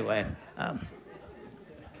anyway.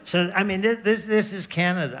 So, I mean, this is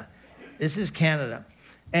Canada. This is Canada.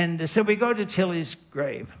 And so we go to Tilly's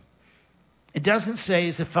grave. It doesn't say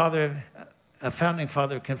he's a founding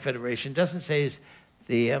father of Confederation. It doesn't say he's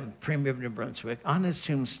the Premier of New Brunswick. On his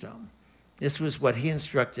tombstone, this was what he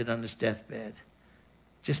instructed on his deathbed.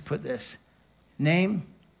 just put this. Name,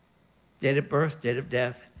 date of birth, date of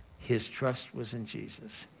death. His trust was in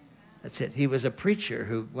Jesus. That's it. He was a preacher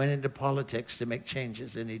who went into politics to make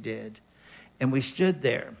changes, and he did. And we stood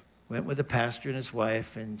there, went with the pastor and his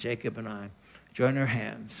wife, and Jacob and I joined our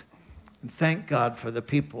hands. And thank God for the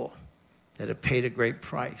people that have paid a great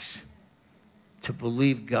price to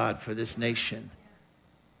believe God for this nation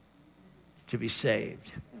to be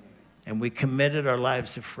saved. And we committed our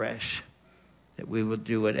lives afresh that we will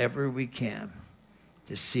do whatever we can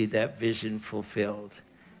to see that vision fulfilled.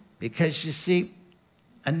 Because you see,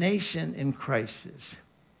 a nation in crisis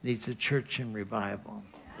needs a church in revival.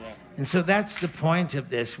 Yeah. And so that's the point of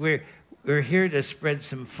this. We're here to spread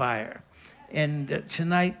some fire. And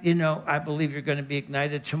tonight, I believe you're going to be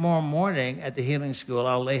ignited. Tomorrow morning at the Healing School,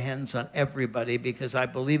 I'll lay hands on everybody because I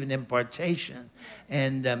believe in impartation.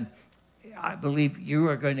 And I believe you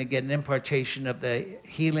are going to get an impartation of the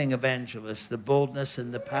healing evangelist, the boldness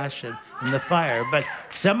and the passion and the fire. But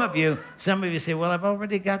some of you say, well, I've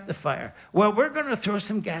already got the fire. Well, we're going to throw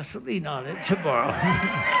some gasoline on it tomorrow.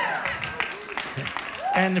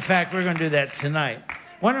 And in fact, we're going to do that tonight.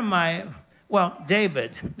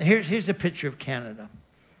 David, here's a picture of Canada.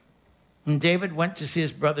 And David went to see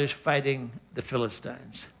his brothers fighting the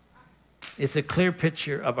Philistines. It's a clear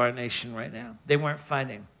picture of our nation right now. They weren't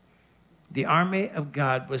fighting. The army of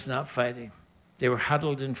God was not fighting. They were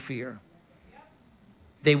huddled in fear.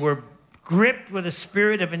 They were gripped with a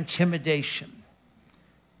spirit of intimidation.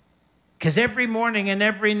 Because every morning and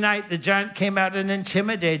every night, the giant came out and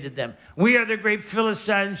intimidated them. We are the great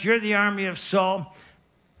Philistines. You're the army of Saul.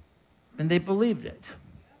 And they believed it.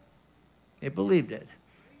 They believed it.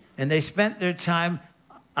 And they spent their time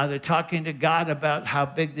either talking to God about how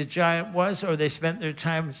big the giant was, or they spent their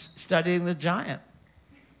time studying the giant.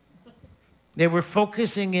 They were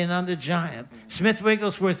focusing in on the giant. Smith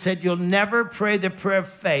Wigglesworth said, you'll never pray the prayer of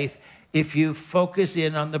faith if you focus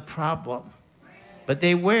in on the problem. But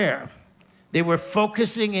they were. They were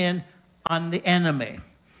focusing in on the enemy.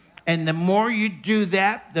 And the more you do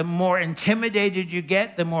that, the more intimidated you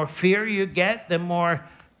get, the more fear you get, the more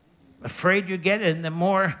afraid you get, and the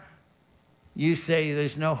more you say,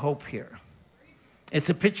 there's no hope here. It's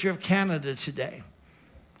a picture of Canada today.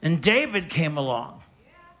 And David came along.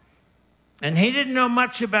 And he didn't know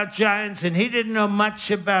much about giants, and he didn't know much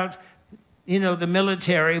about, the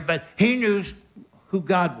military, but he knew who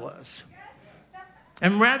God was.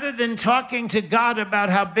 And rather than talking to God about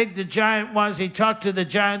how big the giant was, he talked to the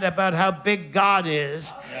giant about how big God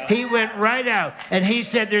is. He went right out, and he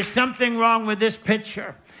said, there's something wrong with this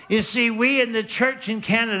picture. You see, we in the church in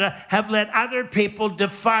Canada have let other people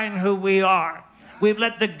define who we are. We've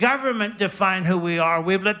let the government define who we are.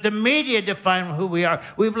 We've let the media define who we are.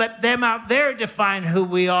 We've let them out there define who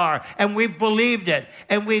we are. And we've believed it.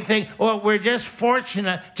 And we think, we're just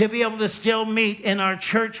fortunate to be able to still meet in our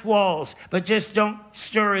church walls, but just don't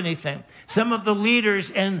stir anything. Some of the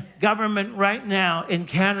leaders in government right now in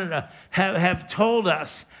Canada have told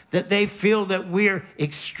us that they feel that we're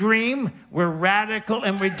extreme, we're radical,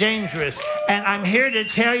 and we're dangerous. And I'm here to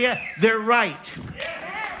tell you, they're right.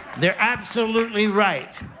 They're absolutely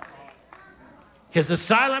right. Because the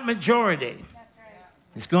silent majority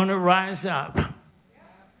is going to rise up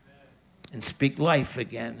and speak life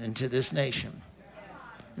again into this nation.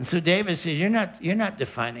 And so David said, you're not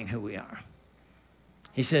defining who we are.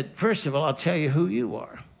 He said, first of all, I'll tell you who you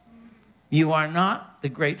are. You are not the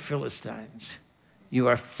great Philistines. You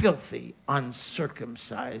are filthy,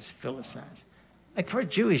 uncircumcised Philistines. Like for a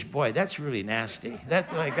Jewish boy, that's really nasty.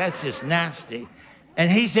 That's just nasty. And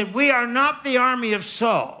he said, we are not the army of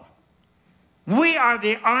Saul. We are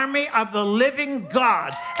the army of the living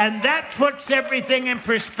God. And that puts everything in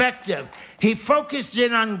perspective. He focused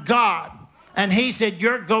in on God. And he said,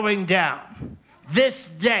 you're going down. This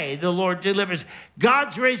day the Lord delivers.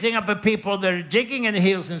 God's raising up a people that are digging in the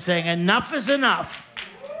heels and saying, enough is enough.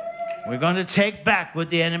 We're going to take back what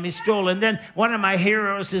the enemy stole. And then one of my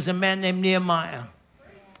heroes is a man named Nehemiah.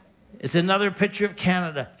 It's another picture of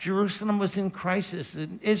Canada. Jerusalem was in crisis.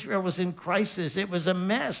 Israel was in crisis. It was a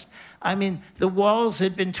mess. I mean, the walls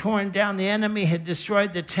had been torn down. The enemy had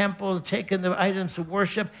destroyed the temple, taken the items of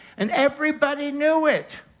worship, and everybody knew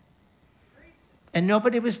it. And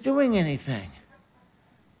nobody was doing anything.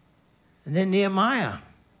 And then Nehemiah,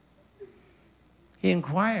 he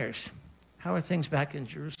inquires, how are things back in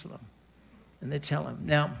Jerusalem? And they tell him.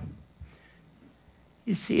 Now,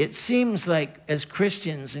 you see, it seems like as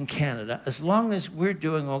Christians in Canada, as long as we're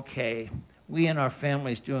doing okay, we and our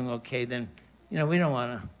families doing okay, then, we don't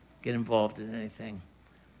want to get involved in anything.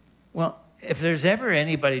 Well, if there's ever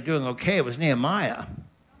anybody doing okay, it was Nehemiah.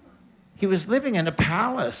 He was living in a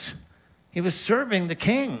palace. He was serving the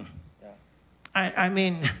king. I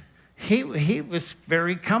mean, he was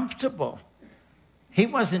very comfortable. He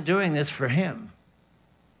wasn't doing this for him.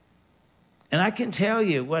 And I can tell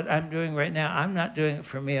you what I'm doing right now, I'm not doing it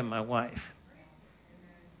for me and my wife.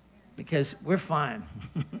 Because we're fine.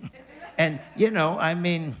 And, I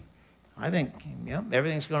mean, I think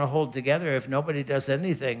everything's going to hold together if nobody does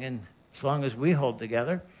anything, and as long as we hold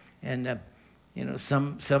together. And,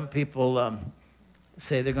 some people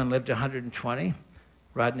say they're going to live to 120.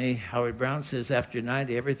 Rodney Howard-Browne says after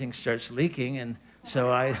 90, everything starts leaking, and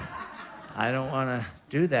so I don't want to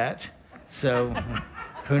do that. So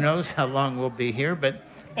who knows how long we'll be here, but,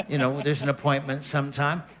 there's an appointment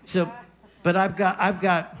sometime. So, but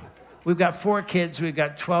we've got 4 kids, we've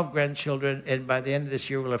got 12 grandchildren, and by the end of this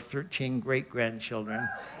year, we'll have 13 great-grandchildren.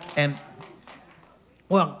 And,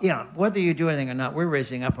 well, whether you do anything or not, we're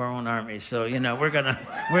raising up our own army, so, we're gonna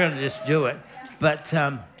just do it. But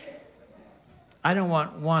I don't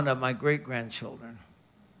want one of my great-grandchildren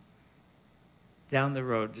down the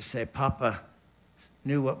road to say, Papa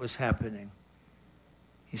knew what was happening.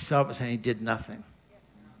 He saw what was happening, he did nothing.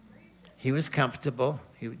 He was comfortable,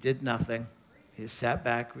 he did nothing. He sat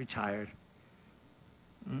back, retired.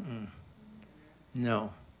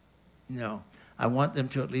 No. I want them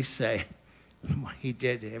to at least say, he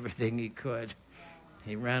did everything he could.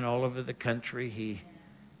 He ran all over the country.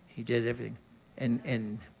 He did everything.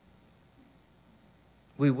 And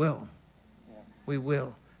we will. We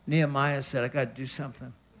will. Nehemiah said, I got to do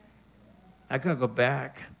something. I got to go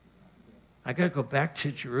back. I got to go back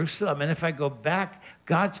to Jerusalem. And if I go back,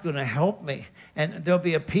 God's going to help me. And there'll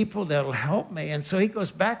be a people that'll help me. And so he goes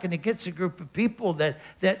back and he gets a group of people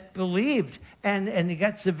that believed. And he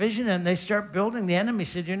gets the vision and they start building. The enemy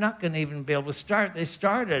said, you're not going to even be able to start. They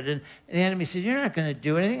started. And the enemy said, you're not going to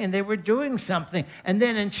do anything. And they were doing something. And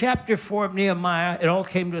then in chapter 4 of Nehemiah, it all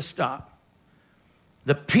came to a stop.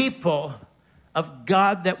 The people of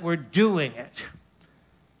God that were doing it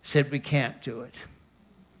said, we can't do it.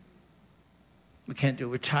 We can't do it.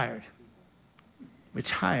 We're tired. We're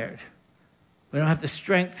tired. We don't have the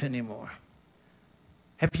strength anymore.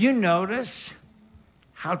 Have you noticed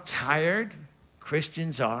how tired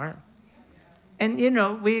Christians are?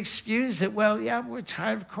 And, we excuse it. Well, yeah, we're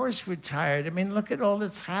tired. Of course we're tired. I mean, look at all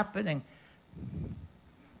that's happening.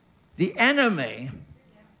 The enemy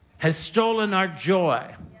has stolen our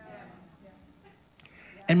joy.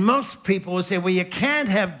 And most people will say, well, you can't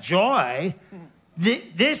have joy.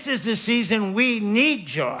 This is the season we need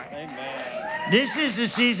joy. Amen. This is the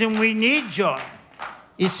season we need joy.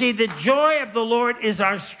 You see, the joy of the Lord is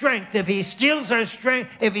our strength. If he steals our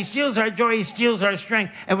strength, if he steals our joy, he steals our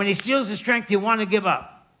strength. And when he steals the strength, you want to give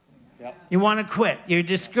up. Yep. You want to quit. You're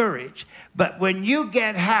discouraged. But when you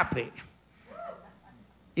get happy,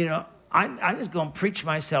 I'm just going to preach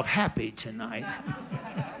myself happy tonight.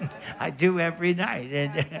 I do every night.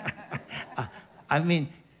 And I mean,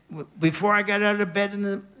 before I got out of bed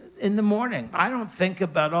in the morning, I don't think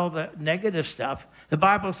about all the negative stuff. The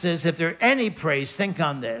Bible says, if there's any praise, think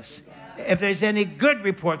on this. If there's any good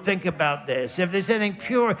report, think about this. If there's anything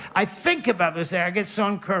pure, I think about this. I get so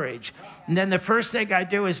encouraged. And then the first thing I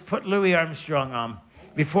do is put Louis Armstrong on.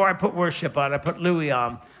 Before I put worship on, I put Louis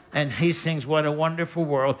on. And he sings, What a Wonderful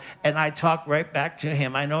World. And I talk right back to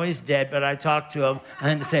him. I know he's dead, but I talk to him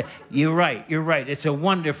and say, you're right. It's a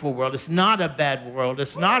wonderful world. It's not a bad world.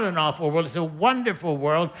 It's not an awful world. It's a wonderful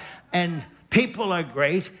world. And people are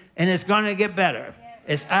great, and it's going to get better.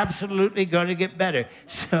 It's absolutely going to get better.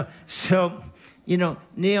 So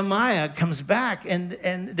Nehemiah comes back, and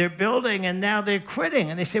they're building, and now they're quitting.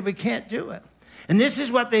 And they say, we can't do it. And this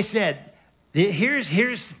is what they said.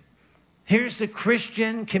 Here's the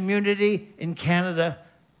Christian community in Canada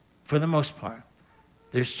for the most part.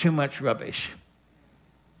 There's too much rubbish.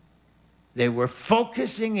 They were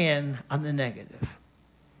focusing in on the negative.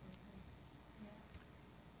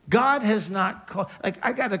 God has not called. Like,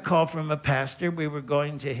 I got a call from a pastor. We were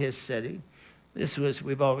going to his city.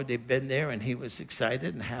 We've already been there, and he was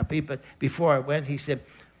excited and happy. But before I went, he said,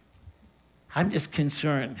 I'm just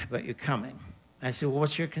concerned about you coming. I said, well,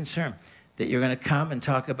 what's your concern? That you're going to come and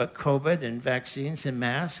talk about COVID and vaccines and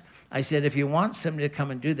masks? I said, if you want somebody to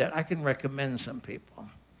come and do that, I can recommend some people.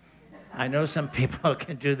 I know some people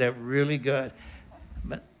can do that really good.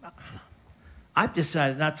 But I've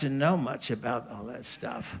decided not to know much about all that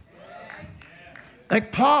stuff.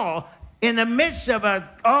 Like Paul, in the midst of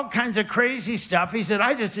all kinds of crazy stuff, he said,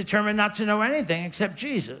 I just determined not to know anything except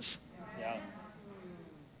Jesus. Yeah.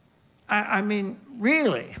 I mean,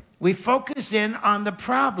 really. We focus in on the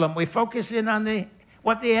problem. We focus in on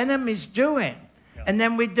what the enemy's doing. Yeah. And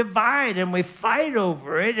then we divide and we fight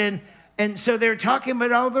over it. And And so they're talking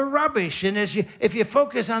about all the rubbish. And if you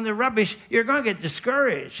focus on the rubbish, you're going to get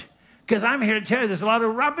discouraged. Because I'm here to tell you there's a lot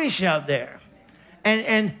of rubbish out there.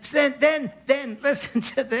 And then listen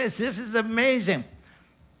to this. This is amazing.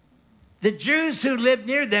 The Jews who lived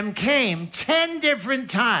near them came 10 different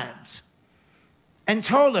times and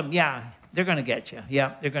told them, yeah, they're going to get you.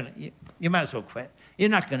 Yeah, they're going to. You might as well quit. You're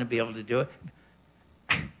not going to be able to do it.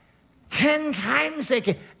 10 times they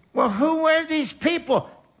came. Well, who were these people?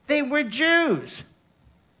 They were Jews.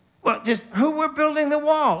 Well, just who were building the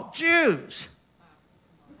wall? Jews.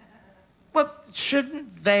 Well,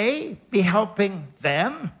 shouldn't they be helping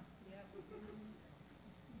them?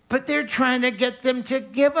 But they're trying to get them to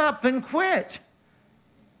give up and quit.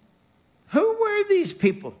 Who were these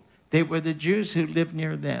people? They were the Jews who lived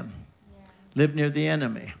near them, lived near the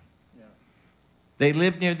enemy. They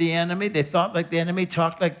lived near the enemy. They thought like the enemy,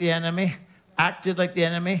 talked like the enemy, acted like the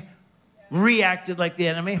enemy, reacted like the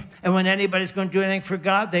enemy. And when anybody's going to do anything for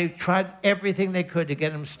God, they tried everything they could to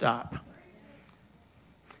get him to stop.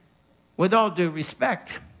 With all due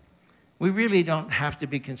respect, we really don't have to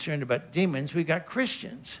be concerned about demons. We got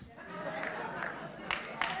Christians.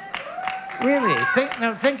 Really,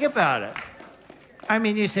 think about it. I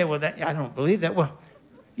mean, you say, well, I don't believe that. Well,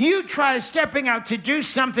 you try stepping out to do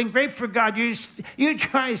something great for God. You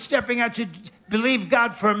try stepping out to believe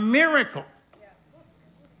God for a miracle.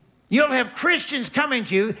 You'll have Christians coming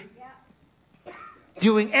to you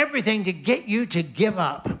doing everything to get you to give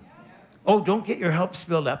up. Oh, don't get your hopes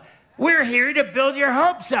built up. We're here to build your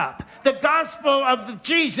hopes up. The gospel of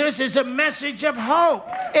Jesus is a message of hope.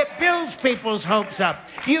 It builds people's hopes up.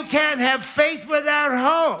 You can't have faith without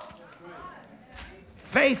hope.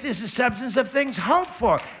 Faith is the substance of things hoped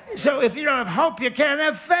for. So if you don't have hope, you can't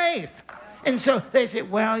have faith. And so they say,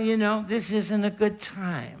 well, this isn't a good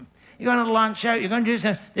time. You're going to launch out. You're going to do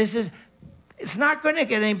something. It's not going to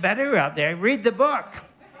get any better out there. Read the book.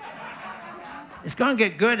 It's going to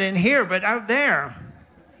get good in here, but out there,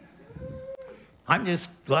 I'm just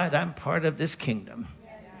glad I'm part of this kingdom.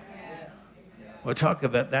 We'll talk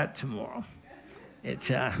about that tomorrow.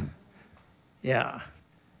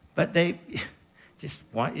 But they just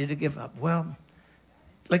want you to give up. Well,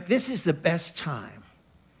 this is the best time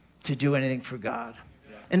to do anything for God.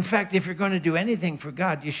 In fact, if you're going to do anything for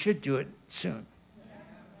God, you should do it soon.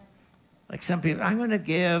 Like some people, I'm going to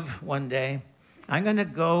give one day. I'm going to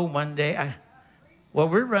go one day. Well,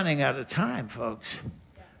 we're running out of time, folks.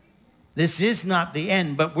 This is not the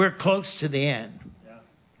end, but we're close to the end.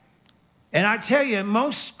 And I tell you,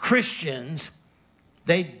 most Christians,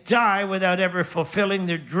 they die without ever fulfilling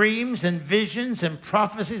their dreams and visions and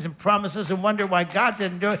prophecies and promises and wonder why God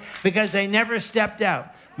didn't do it, because they never stepped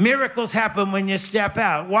out. Miracles happen when you step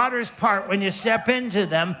out. Waters part when you step into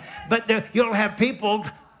them, but you'll have people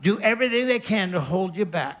do everything they can to hold you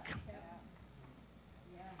back.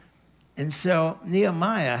 And so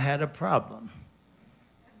Nehemiah had a problem.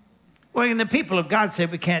 Well, and the people of God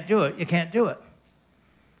said, we can't do it. You can't do it.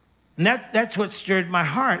 And that's what stirred my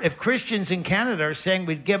heart. If Christians in Canada are saying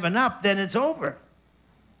we've given up, then it's over.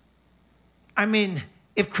 I mean,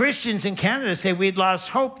 if Christians in Canada say we'd lost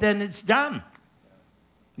hope, then it's done.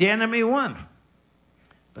 The enemy won.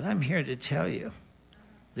 But I'm here to tell you,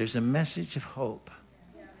 there's a message of hope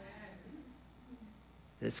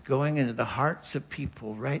that's going into the hearts of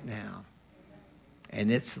people right now.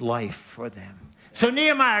 And it's life for them. So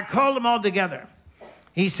Nehemiah called them all together.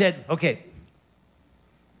 He said, okay,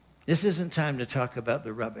 this isn't time to talk about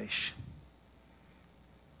the rubbish.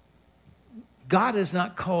 God has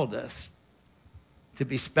not called us to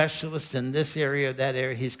be specialists in this area or that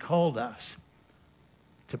area. He's called us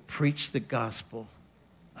to preach the gospel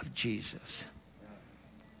of Jesus.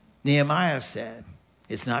 Nehemiah said,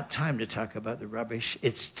 it's not time to talk about the rubbish.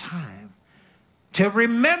 It's time to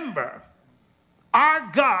remember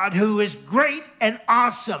our God, who is great and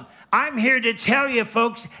awesome. I'm here to tell you,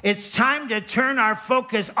 folks, it's time to turn our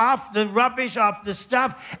focus off the rubbish, off the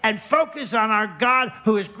stuff, and focus on our God,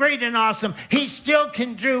 who is great and awesome. He still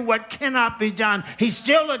can do what cannot be done. He's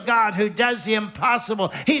still a God who does the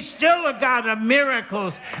impossible. He's still a God of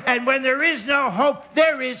miracles. And when there is no hope,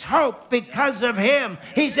 there is hope because of him.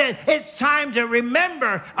 He said, it's time to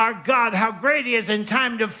remember our God, how great he is, and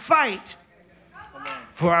time to fight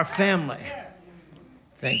for our family.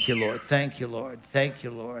 Thank you, Lord. Thank you, Lord. Thank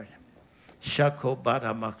you, Lord.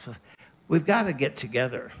 We've got to get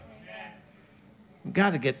together. We've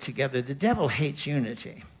got to get together. The devil hates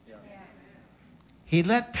unity. He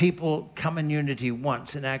let people come in unity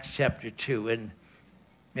once in Acts chapter 2 and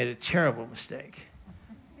made a terrible mistake.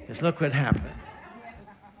 Because look what happened.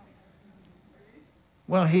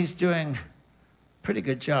 Well, he's doing a pretty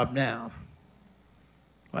good job now.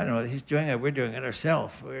 Well, I don't know. He's doing it. We're doing it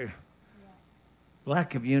ourselves. We're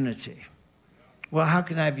lack of unity. Well, how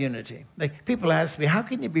can I have unity? Like, people ask me, how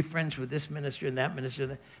can you be friends with this minister and that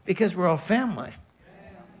minister? Because we're all family.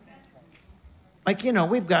 Like,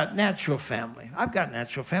 we've got natural family. I've got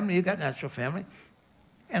natural family. You've got natural family.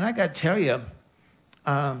 And I got to tell you,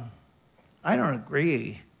 I don't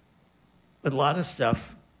agree with a lot of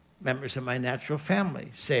stuff members of my natural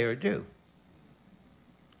family say or do.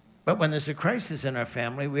 But when there's a crisis in our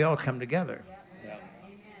family, we all come together.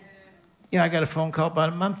 I got a phone call about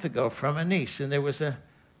a month ago from a niece, and there was a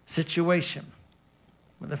situation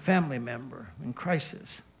with a family member in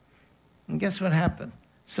crisis. And guess what happened?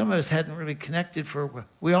 Some of us hadn't really connected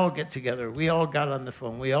we all get together. We all got on the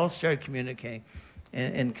phone. We all started communicating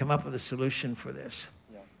and come up with a solution for this.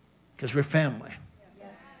 Because we're family.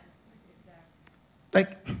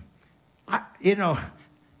 Like,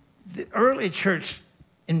 the early church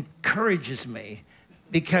encourages me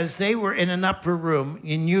because they were in an upper room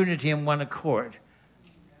in unity and one accord.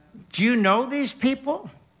 Do you know these people?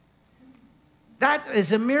 That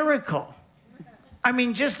is a miracle. I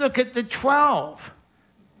mean, just look at the 12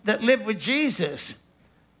 that lived with Jesus.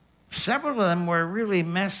 Several of them were really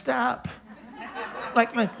messed up.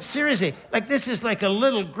 Like seriously, like this is like a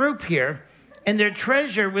little group here, and their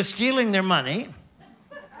treasurer was stealing their money,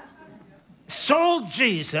 sold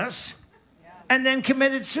Jesus, and then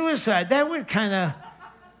committed suicide. That would kind of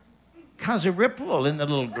cause a ripple in the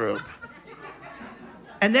little group.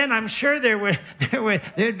 And then I'm sure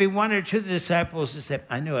there'd be one or two of the disciples who said,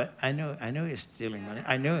 I knew he was stealing money.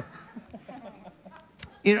 I knew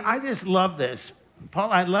it. I just love this.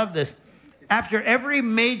 Paul, I love this. After every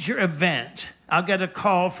major event, I'll get a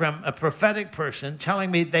call from a prophetic person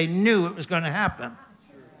telling me they knew it was going to happen.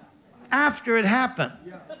 After it happened.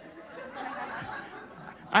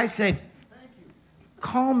 I say,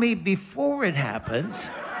 call me before it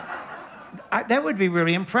happens. That would be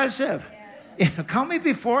really impressive. Call me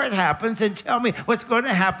before it happens and tell me what's going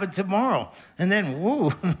to happen tomorrow. And then,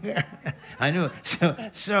 woo, I knew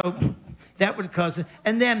it. So that would cause it.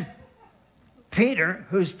 And then Peter,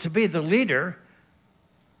 who's to be the leader,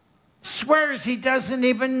 swears he doesn't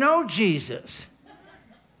even know Jesus.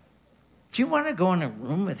 Do you want to go in a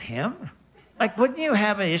room with him? Like, wouldn't you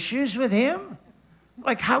have issues with him?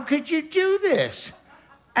 Like, how could you do this?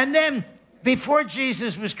 And then, before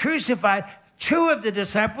Jesus was crucified, 2 of the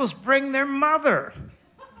disciples bring their mother.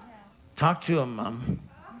 Talk to him, Mom.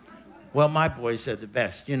 Well, my boys are the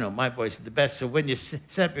best. My boys are the best. So when you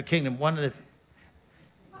set up your kingdom,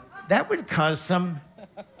 that would cause some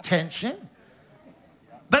tension.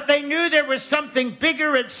 But they knew there was something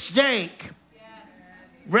bigger at stake.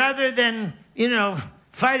 Rather than,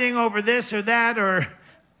 fighting over this or that or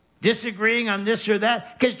disagreeing on this or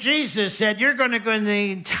that. Because Jesus said, you're going to go in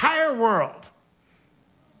the entire world.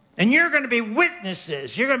 And you're going to be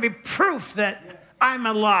witnesses. You're going to be proof that I'm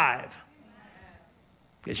alive.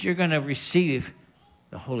 Because you're going to receive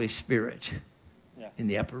the Holy Spirit in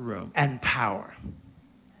the upper room and power.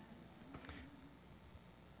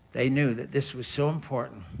 They knew that this was so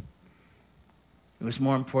important. It was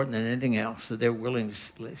more important than anything else, that they're willing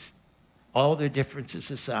to list all their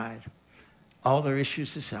differences aside, all their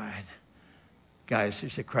issues aside. Guys,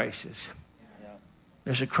 there's a crisis.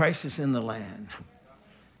 There's a crisis in the land.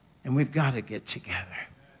 And we've got to get together.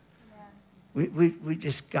 We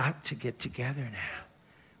just got to get together now.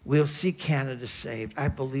 We'll see Canada saved. I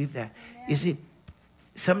believe that. You see,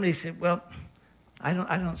 somebody said, well, I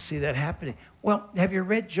don't see that happening. Well, have you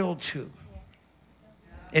read Joel 2?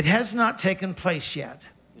 It has not taken place yet.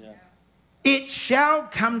 It shall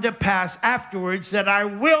come to pass afterwards that I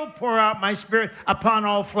will pour out my Spirit upon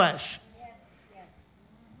all flesh.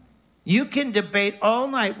 You can debate all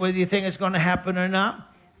night whether you think it's going to happen or not.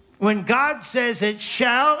 When God says it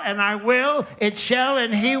shall and I will, it shall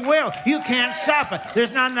and he will. You can't stop it.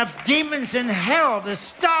 There's not enough demons in hell to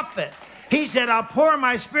stop it. He said, I'll pour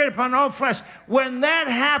my Spirit upon all flesh. When that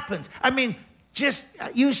happens,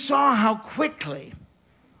 you saw how quickly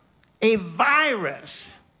a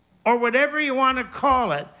virus, or whatever you want to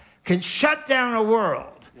call it, can shut down a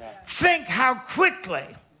world. Think how quickly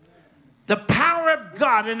the power of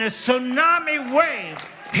God in a tsunami wave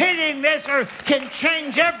hitting this earth can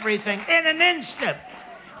change everything in an instant.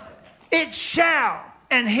 It shall,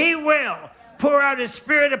 and he will, pour out his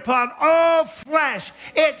Spirit upon all flesh.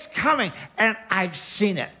 It's coming. And I've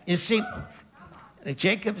seen it. You see,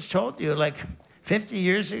 Jacob's told you, 50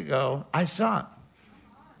 years ago, I saw it.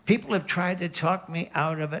 People have tried to talk me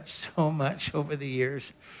out of it so much over the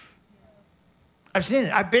years. I've seen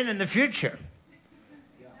it. I've been in the future.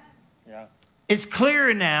 It's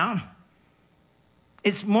clearer now.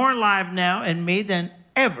 It's more alive now in me than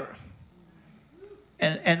ever.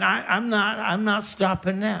 And I'm not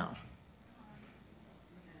stopping now.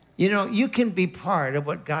 You know, you can be part of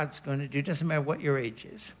what God's going to do. Doesn't matter what your age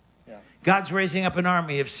is. Yeah. God's raising up an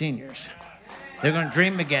army of seniors. They're going to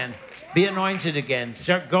dream again, be anointed again,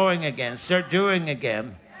 start going again, start doing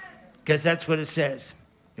again, because that's what it says.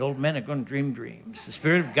 The old men are going to dream dreams. The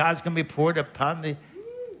Spirit of God's going to be poured upon the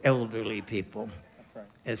elderly people,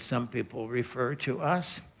 as some people refer to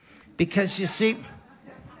us. Because you see,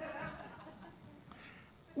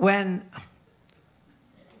 when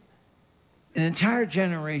an entire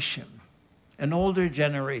generation, an older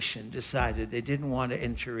generation, decided they didn't want to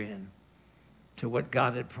enter in to what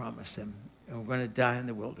God had promised them, and were going to die in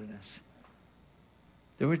the wilderness,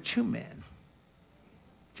 there were two men,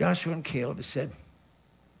 Joshua and Caleb, who said,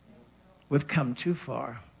 we've come too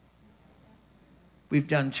far. We've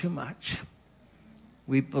done too much.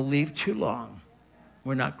 We've believed too long.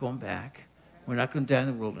 We're not going back. We're not going to die in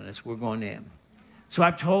the wilderness. We're going in. So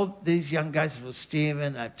I've told these young guys,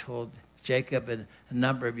 Stephen, I've told Jacob and a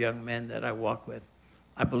number of young men that I walk with,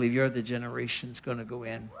 I believe you're the generation that's going to go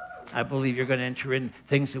in. I believe you're going to enter in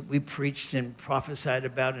things that we preached and prophesied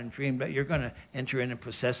about and dreamed about. You're going to enter in and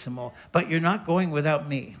possess them all. But you're not going without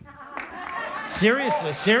me.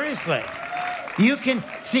 Seriously. You can,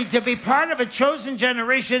 see, to be part of a chosen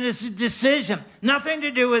generation is a decision. Nothing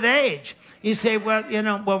to do with age. You say, well,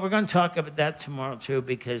 we're going to talk about that tomorrow too,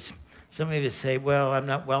 because some of you say, well, I'm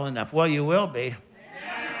not well enough. Well, you will be.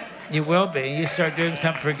 You will be. You start doing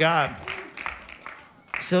something for God.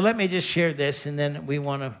 So let me just share this, and then we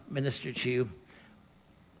want to minister to you.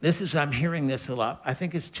 I'm hearing this a lot. I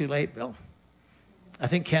think it's too late, Bill. I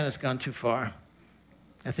think Ken has gone too far.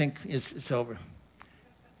 I think it's over.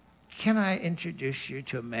 Can I introduce you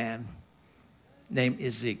to a man named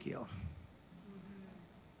Ezekiel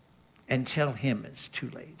and tell him it's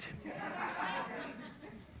too late?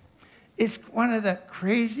 It's one of the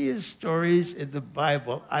craziest stories in the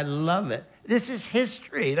Bible. I love it. This is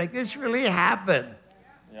history. Like, this really happened.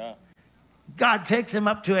 Yeah. God takes him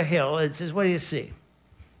up to a hill and says, what do you see?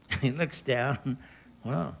 And he looks down.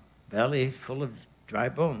 Well, valley full of dry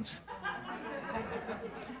bones.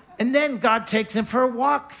 And then God takes him for a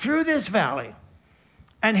walk through this valley.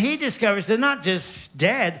 And he discovers they're not just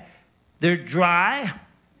dead, they're dry.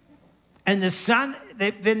 And the sun,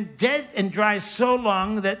 they've been dead and dry so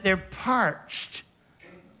long that they're parched.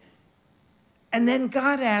 And then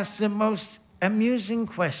God asks the most amusing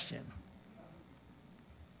question.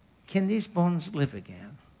 Can these bones live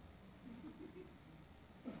again?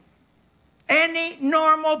 Any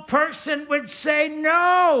normal person would say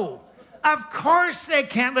no. Of course they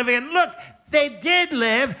can't live again. Look, they did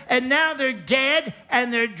live, and now they're dead,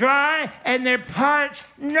 and they're dry, and they're parched.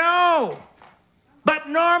 No. But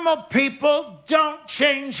normal people don't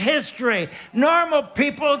change history. Normal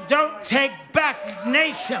people don't take back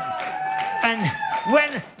nations. And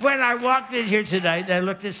when I walked in here tonight, I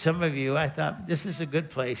looked at some of you, I thought, this is a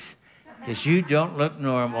good place, because you don't look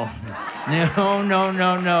normal. No.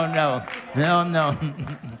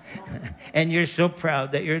 And you're so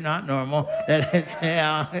proud that you're not normal. That it's,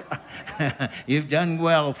 you've done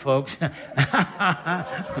well, folks.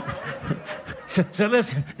 So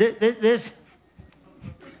listen, this.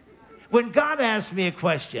 When God asks me a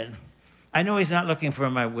question, I know he's not looking for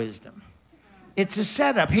my wisdom. It's a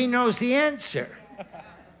setup. He knows the answer.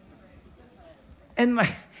 And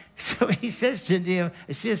so he says to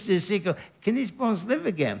Ezekiel, can these bones live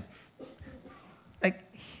again? Like,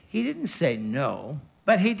 he didn't say no,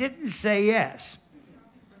 but he didn't say yes.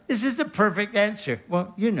 This is the perfect answer.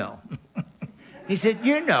 Well, you know. He said,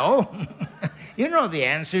 you know the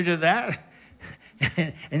answer to that.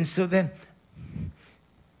 And so then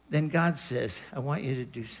God says, I want you to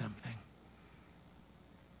do something.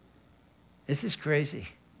 This is crazy.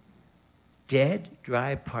 Dead,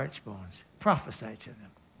 dry, parched bones. Prophesy to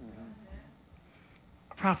them.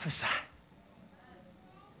 Prophesy.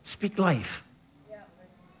 Speak life.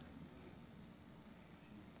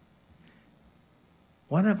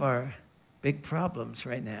 One of our big problems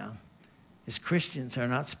right now is Christians are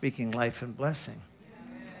not speaking life and blessing.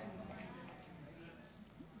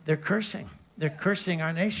 They're cursing. They're cursing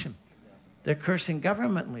our nation. They're cursing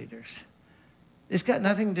government leaders. This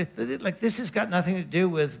has got nothing to do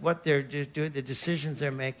with what they're doing, the decisions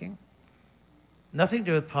they're making. Nothing to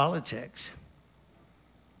do with politics.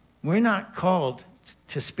 We're not called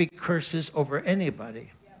to speak curses over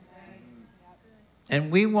anybody.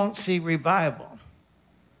 And we won't see revival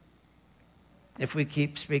if we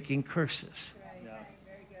keep speaking curses.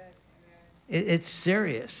 It's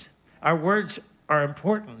serious. Our words are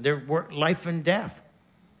important. They're life and death,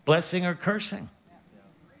 blessing or cursing.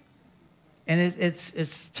 And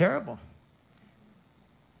it's terrible.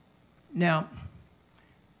 Now,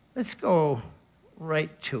 let's go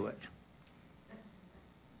right to it.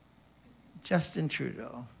 Justin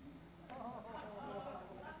Trudeau.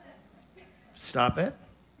 Stop it.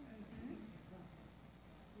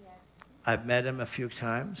 I've met him a few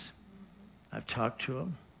times. I've talked to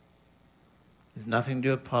him. There's nothing to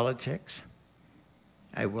do with politics.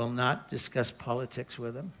 I will not discuss politics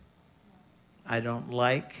with him. I don't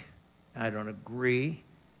agree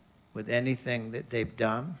with anything that they've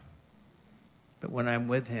done. But when I'm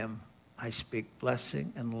with him, I speak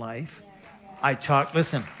blessing and life. I talk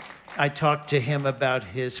to him about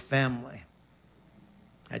his family.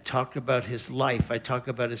 I talk about his life. I talk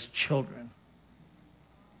about his children.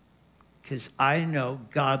 Because I know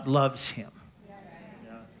God loves him.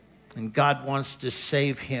 And God wants to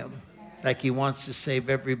save him like he wants to save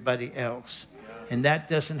everybody else. And that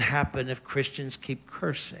doesn't happen if Christians keep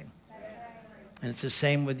cursing. And it's the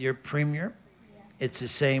same with your premier. It's the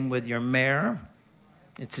same with your mayor.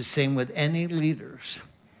 It's the same with any leaders.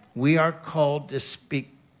 We are called to speak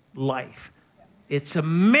life. It's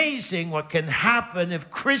amazing what can happen if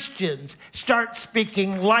Christians start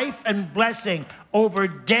speaking life and blessing over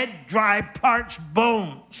dead, dry, parched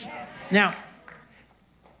bones. Now,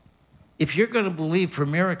 if you're going to believe for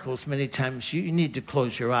miracles many times, you need to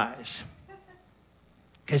close your eyes.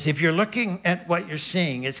 Because if you're looking at what you're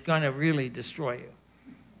seeing, it's going to really destroy you.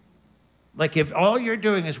 Like if all you're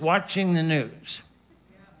doing is watching the news,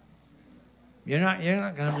 you're not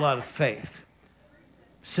going to have a lot of faith.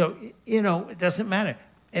 So, it doesn't matter.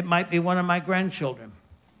 It might be one of my grandchildren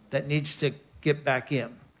that needs to get back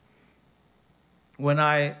in. When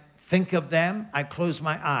I think of them, I close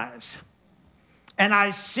my eyes. And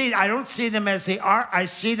I don't see them as they are. I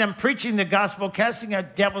see them preaching the gospel, casting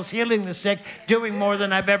out devils, healing the sick, doing more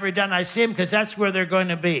than I've ever done. I see them because that's where they're going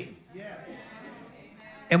to be.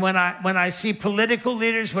 And when I see political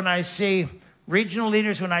leaders, when I see regional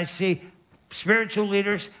leaders, when I see spiritual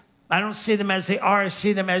leaders, I don't see them as they are. I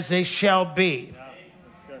see them as they shall be.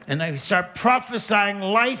 And I start prophesying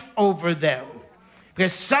life over them.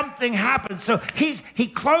 Because something happens. So he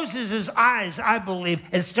closes his eyes, I believe,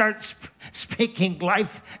 and starts speaking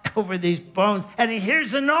life over these bones. And he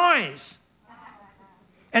hears a noise.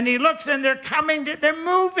 And he looks and they're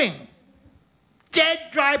moving. Dead,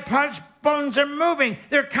 dry, parched bones are moving.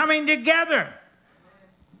 They're coming together.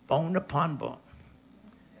 Bone upon bone.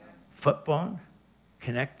 Foot bone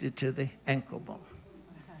connected to the ankle bone.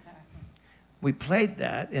 We played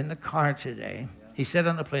that in the car today. He said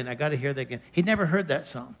on the plane, I got to hear that again. He'd never heard that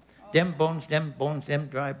song. Them bones, them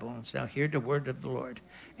dry bones. Now hear the word of the Lord.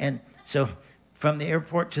 And so from the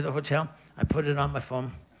airport to the hotel, I put it on my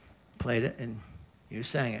phone, played it, and you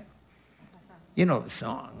sang it. You know the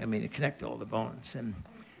song. I mean, it connected all the bones. And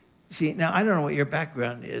see, now I don't know what your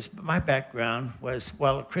background is, but my background was,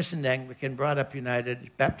 well, Christian Anglican, brought up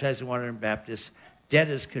United, baptized in Water and Baptist, dead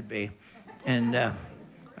as could be. And,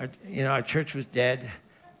 our church was dead.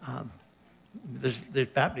 There's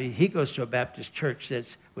he goes to a Baptist church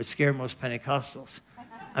that would scare most Pentecostals.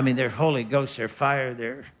 I mean, they're Holy Ghost, they're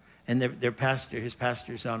fire, and his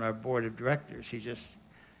pastor's on our board of directors.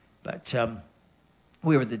 But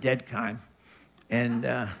we were the dead kind, and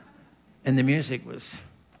the music was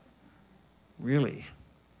really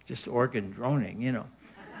just organ droning,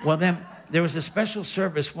 Well, then there was a special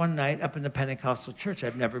service one night up in the Pentecostal church.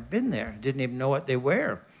 I've never been there, didn't even know what they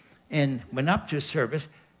were, and went up to a service,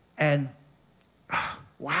 and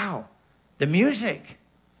wow, the music.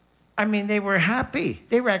 I mean, they were happy.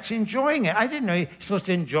 They were actually enjoying it. I didn't know you're supposed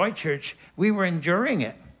to enjoy church. We were enduring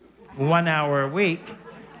it for 1 hour a week.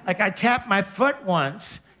 Like I tapped my foot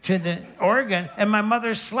once to the organ, and my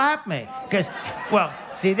mother slapped me. Because, well,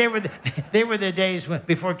 see, they were the days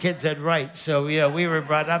before kids had rights. So, we were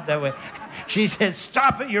brought up that way. She says,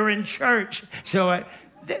 stop it, you're in church. So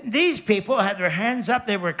these people had their hands up.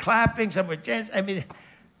 They were clapping. Some were dancing. I mean,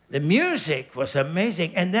 the music was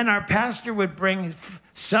amazing. And then our pastor would bring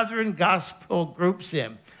Southern gospel groups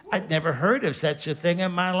in. I'd never heard of such a thing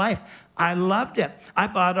in my life. I loved it. I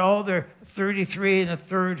bought all their 33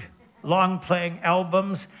 1/3 long-playing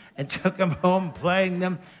albums and took them home playing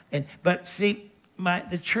them. But see,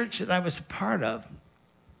 the church that I was a part of,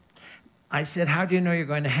 I said, how do you know you're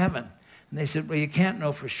going to heaven? And they said, well, you can't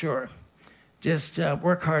know for sure. Just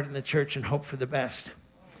work hard in the church and hope for the best.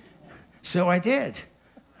 So I did.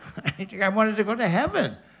 I wanted to go to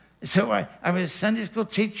heaven. So I was a Sunday school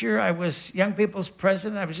teacher. I was young people's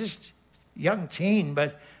president. I was just young teen,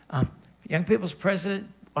 but young people's president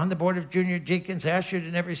on the board of junior deacons. I ushered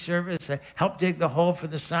in every service. I helped dig the hole for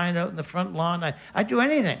the sign out in the front lawn. I'd do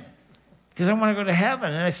anything. because I want to go to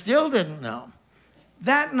heaven, and I still didn't know.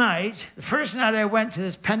 That night, the first night I went to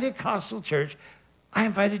this Pentecostal church, I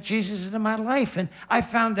invited Jesus into my life, and I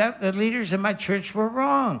found out the leaders in my church were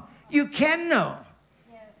wrong. You can know.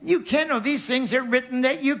 You can know. These things are written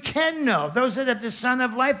that you can know. Those that have the Son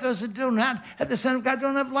of life, those that do not have the Son of God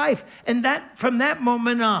don't have life. And that, from that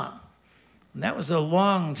moment on, and that was a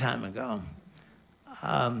long time ago,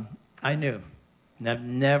 I knew. And I've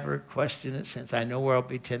never questioned it since. I know where I'll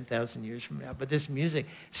be 10,000 years from now. But this music.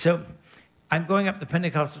 So I'm going up to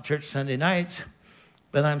Pentecostal church Sunday nights,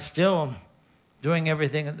 but I'm still doing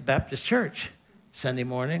everything at the Baptist church Sunday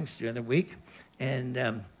mornings during the week. And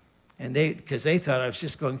because they thought I was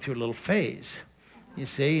just going through a little phase, you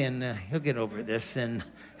see, and he'll get over this and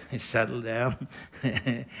settle down.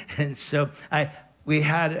 And so we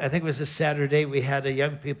had, I think it was a Saturday, we had a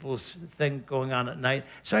young people's thing going on at night.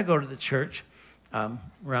 So I go to the church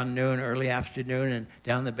around noon, early afternoon, and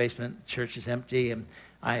down in the basement, the church is empty, and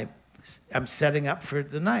I'm setting up for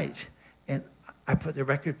the night. And I put the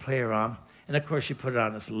record player on, and of course you put it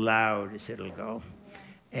on as loud as it'll go.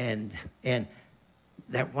 And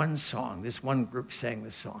that one song, this one group sang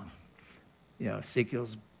this song, you know,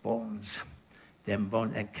 Ezekiel's bones, them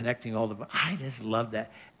bones, and connecting all the bones. I just love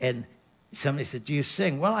that. And somebody said, do you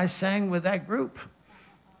sing? Well, I sang with that group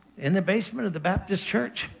in the basement of the Baptist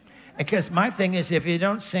church. Because my thing is, if you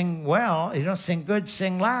don't sing well, you don't sing good,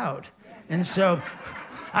 sing loud. And so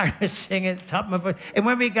I was singing at the top of my voice. And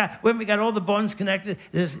when we got all the bones connected,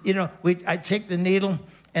 I take the needle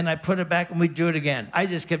and I put it back and we do it again. I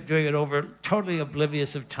just kept doing it over, totally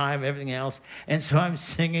oblivious of time, everything else. And so I'm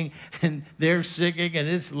singing and they're singing and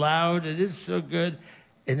it's loud. It is so good.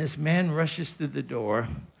 And this man rushes through the door,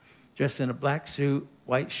 dressed in a black suit,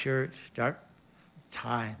 white shirt, dark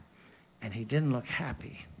tie. And he didn't look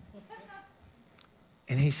happy.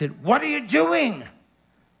 And he said, what are you doing?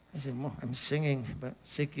 I said, well, I'm singing about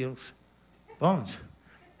Ezekiel's bones.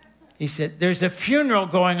 He said, there's a funeral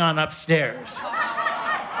going on upstairs.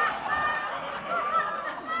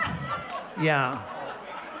 Yeah,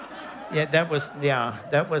 that was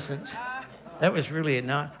really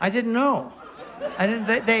not, I didn't know.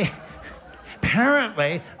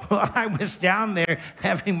 Apparently, while I was down there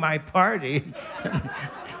having my party,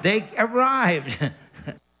 they arrived.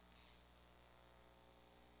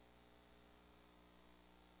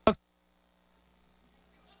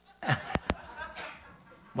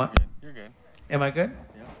 What? You're good. Am I good?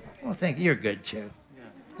 Yeah. Well, thank you. You're good, too. Yeah.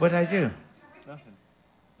 What'd I do? Nothing.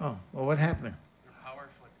 Oh, well, what happened? Your power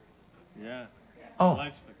flickered. Yeah. Oh. The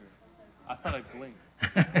lights flickered. I thought I blinked.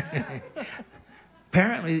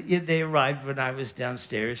 Apparently, they arrived when I was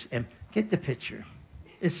downstairs. And get the picture.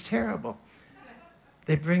 It's terrible.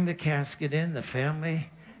 They bring the casket in. The family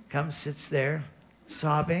comes, sits there,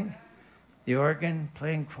 sobbing. The organ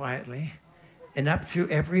playing quietly. And up through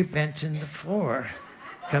every vent in the floor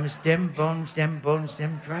comes dem bones, dem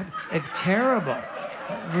dry. It's terrible.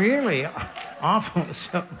 Really awful.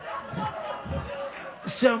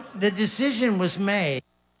 So the decision was made.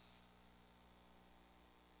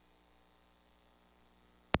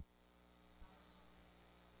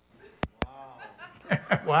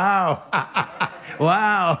 Wow.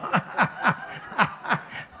 Wow.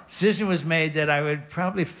 Decision was made that I would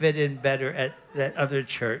probably fit in better at that other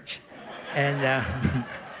church. And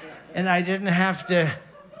I didn't have to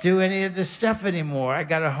do any of this stuff anymore. I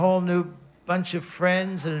got a whole new bunch of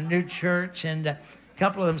friends and a new church, and a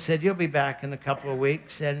couple of them said, you'll be back in a couple of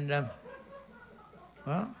weeks. And,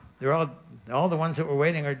 well, they're all the ones that were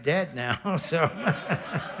waiting are dead now, so.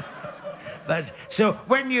 But, so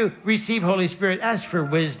when you receive Holy Spirit, ask for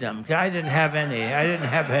wisdom. I didn't have any,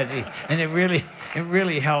 and it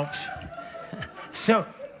really helps. So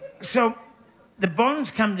the bones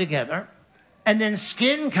come together, and then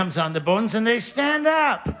skin comes on the bones, and they stand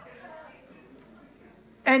up.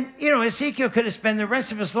 And, Ezekiel could have spent the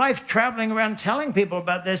rest of his life traveling around telling people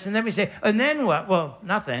about this, and then we say, and then what? Well,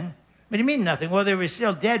 nothing. What do you mean nothing? Well, they were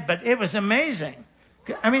still dead, but it was amazing.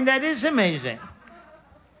 I mean, that is amazing.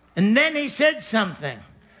 And then he said something.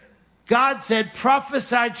 God said,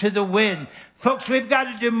 prophesy to the wind. Folks, we've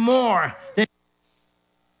got to do more than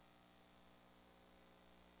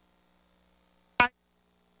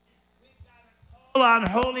call on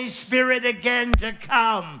Holy Spirit again to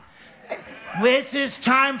come. This is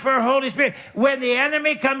time for Holy Spirit. When the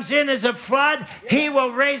enemy comes in as a flood, he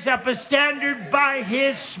will raise up a standard by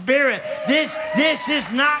his Spirit. This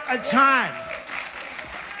is not a time.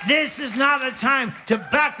 This is not a time to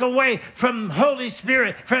back away from Holy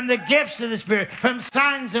Spirit, from the gifts of the Spirit, from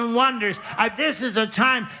signs and wonders. This is a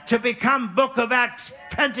time to become Book of Acts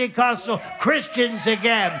Pentecostal Christians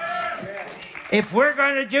again. If we're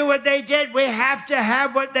going to do what they did, we have to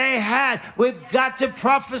have what they had. We've got to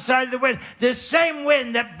prophesy to the wind. The same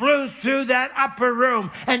wind that blew through that upper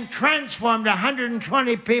room and transformed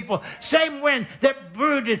 120 people. Same wind that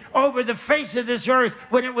brooded over the face of this earth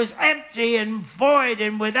when it was empty and void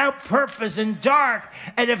and without purpose and dark.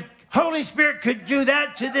 And if Holy Spirit could do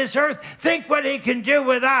that to this earth, think what he can do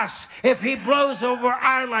with us if he blows over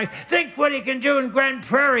our life. Think what he can do in Grand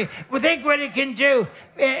Prairie. Think what he can do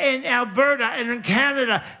in Alberta and in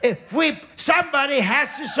Canada. Somebody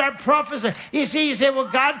has to start prophesying. You see, you say, well,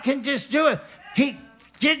 God can just do it. He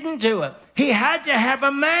didn't do it. He had to have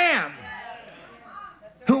a man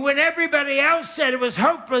who, when everybody else said it was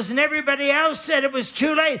hopeless and everybody else said it was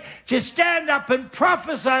too late, to stand up and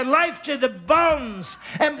prophesy life to the bones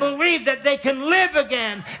and believe that they can live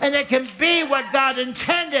again and they can be what God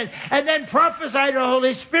intended, and then prophesy to the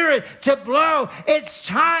Holy Spirit to blow. It's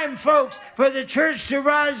time, folks, for the church to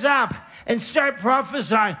rise up and start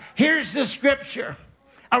prophesying. Here's the scripture.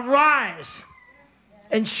 Arise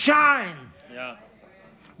and shine. Yeah.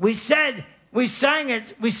 We sang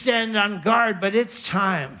it, we stand on guard, but it's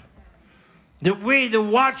time that we, the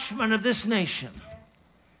watchmen of this nation,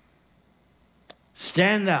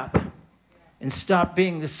 stand up and stop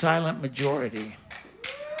being the silent majority.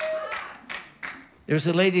 There's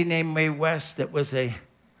a lady named Mae West that was a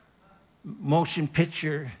motion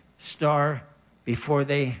picture star before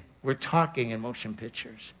they were talking in motion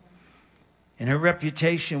pictures. And her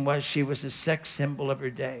reputation was she was a sex symbol of her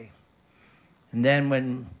day. And then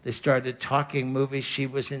when they started talking movies, she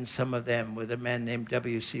was in some of them with a man named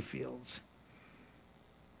W.C. Fields.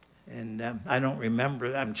 And I don't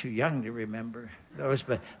remember, I'm too young to remember those,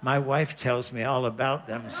 but my wife tells me all about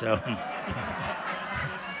them, so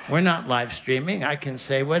we're not live streaming. I can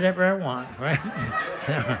say whatever I want, right?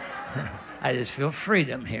 I just feel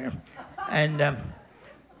freedom here. And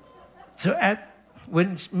so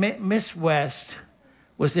when Miss West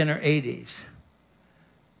was in her 80s,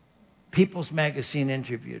 People's Magazine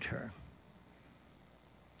interviewed her.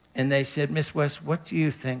 And they said, Miss West, what do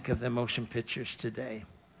you think of the motion pictures today?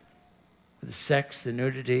 The sex, the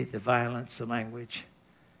nudity, the violence, the language.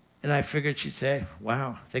 And I figured she'd say,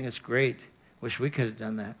 wow, I think it's great. Wish we could have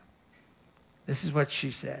done that. This is what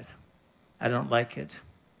she said. I don't like it.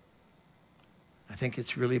 I think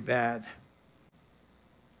it's really bad.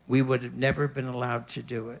 We would have never been allowed to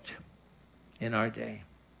do it in our day.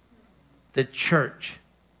 The church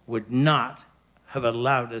would not have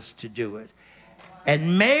allowed us to do it.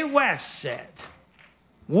 And Mae West said,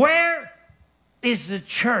 where is the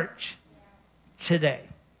church today?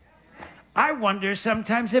 I wonder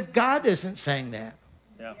sometimes if God isn't saying that.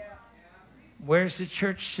 Yeah. Where's the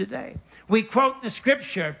church today? We quote the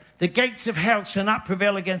scripture, the gates of hell shall not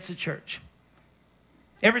prevail against the church.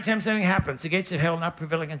 Every time something happens, the gates of hell not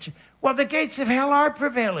prevail against you. Well, the gates of hell are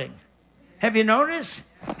prevailing. Have you noticed?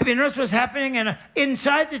 Have you noticed what's happening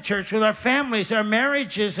inside the church with our families, our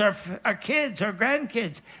marriages, our kids, our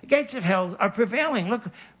grandkids? The gates of hell are prevailing. Look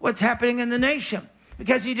what's happening in the nation.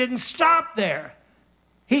 Because he didn't stop there.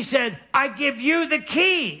 He said, I give you the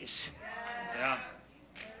keys. Yeah.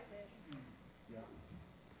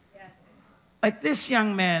 Like this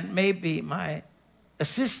young man may be my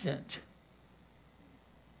assistant.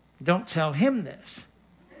 Don't tell him this.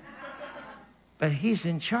 But he's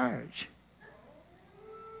in charge.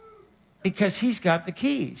 Because he's got the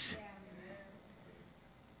keys.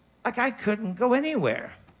 Like I couldn't go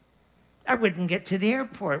anywhere. I wouldn't get to the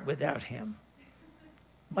airport without him.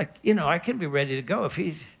 Like, I can be ready to go if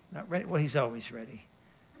he's not ready. Well, he's always ready.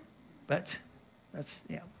 But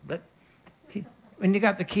when you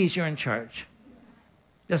got the keys, you're in charge.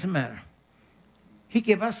 Doesn't matter. He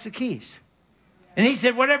gave us the keys. And he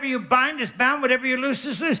said, whatever you bind is bound, whatever you loose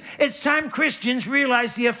is loose. It's time Christians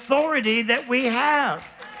realize the authority that we have.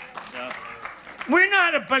 Yeah. We're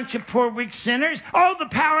not a bunch of poor, weak sinners. All the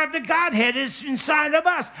power of the Godhead is inside of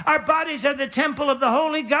us. Our bodies are the temple of the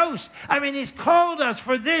Holy Ghost. I mean, he's called us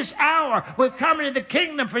for this hour. We've come into the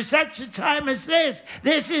kingdom for such a time as this.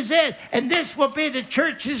 This is it. And this will be the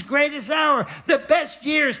church's greatest hour. The best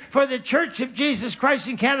years for the Church of Jesus Christ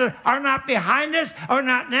in Canada are not behind us or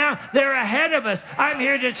not now. They're ahead of us. I'm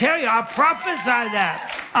here to tell you, I'll prophesy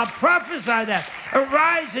that. I'll prophesy that.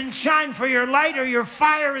 Arise and shine, for your light or your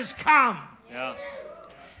fire is come. Yeah.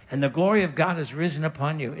 And the glory of God has risen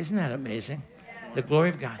upon you. Isn't that amazing? The glory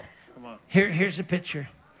of God. Come on. Here's a picture.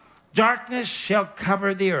 Darkness shall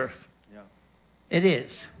cover the earth. Yeah. It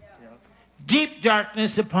is. Yeah. Deep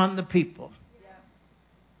darkness upon the people.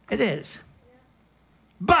 It is.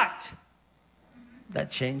 But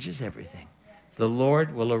that changes everything. The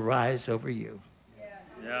Lord will arise over you.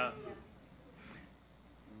 Yeah.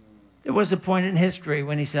 There was a point in history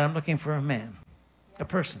when he said, I'm looking for a man, a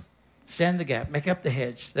person. Stand in the gap, make up the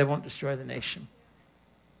hedge that won't destroy the nation.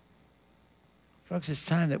 Folks, it's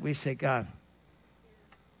time that we say, God,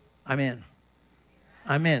 I'm in.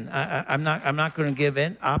 I'm in. I'm not going to give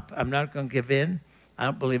in up. I'm not going to give in. I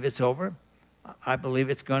don't believe it's over. I believe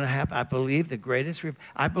it's going to happen. I believe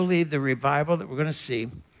the revival that we're going to see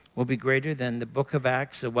will be greater than the Book of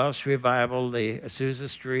Acts, the Welsh revival, the Azusa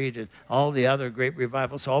Street, and all the other great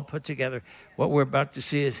revivals all put together. What we're about to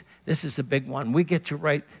see is, this is the big one. We get to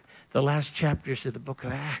write the last chapters of the Book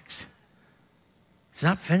of Acts. It's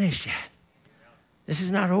not finished yet. This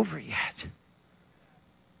is not over yet.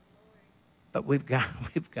 But we've got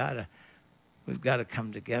to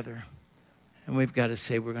come together, and we've got to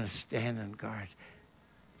say we're going to stand on guard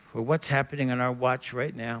for what's happening on our watch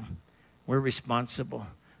right now. We're responsible.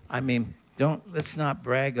 I mean, let's not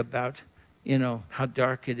brag about, how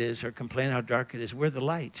dark it is or complain how dark it is. We're the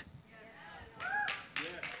light.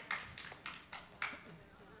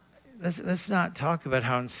 Let's not talk about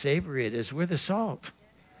how unsavory it is. We're the salt.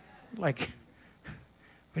 Like,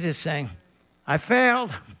 we're just saying, I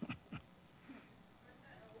failed.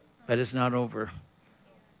 But it's not over.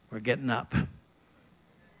 We're getting up. And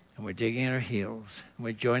we're digging in our heels. And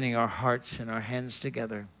we're joining our hearts and our hands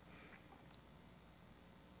together.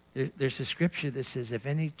 There's a scripture that says, if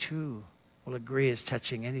any two will agree as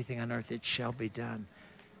touching anything on earth, it shall be done.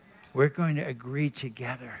 We're going to agree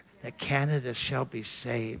together that Canada shall be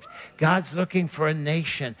saved. God's looking for a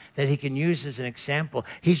nation that he can use as an example.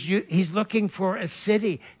 He's looking for a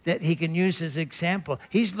city that he can use as an example.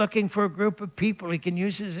 He's looking for a group of people he can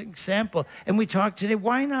use as an example. And we talked today,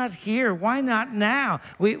 why not here? Why not now?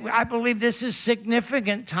 I believe this is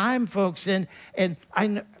significant time, folks. And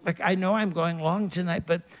I know I'm going long tonight,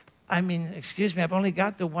 but excuse me, I've only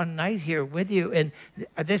got the one night here with you, and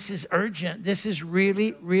this is urgent. This is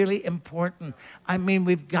really, really important.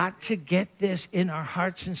 We've got to get this in our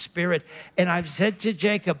hearts and spirit. And I've said to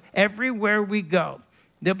Jacob, everywhere we go,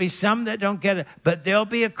 there'll be some that don't get it, but there'll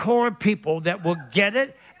be a core of people that will get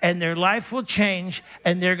it, and their life will change,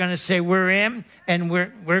 and they're going to say, we're in, and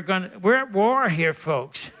we're at war here,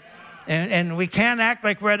 folks. And we can't act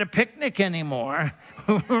like we're at a picnic anymore.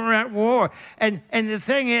 We're at war. And the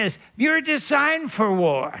thing is, you're designed for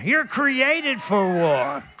war. You're created for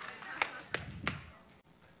war.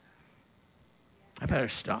 I better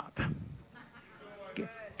stop.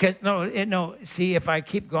 Because, see, if I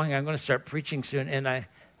keep going, I'm going to start preaching soon. And I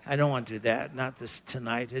don't want to do that. Not this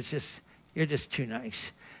tonight. You're just too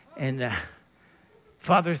nice. And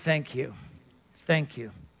Father, thank you. Thank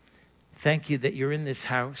you. Thank you that you're in this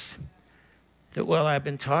house. That while I've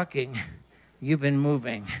been talking, you've been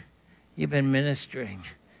moving. You've been ministering.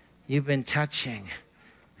 You've been touching.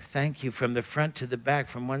 Thank you from the front to the back,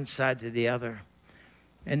 from one side to the other.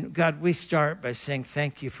 And God, we start by saying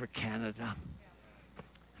thank you for Canada.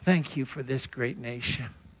 Thank you for this great nation.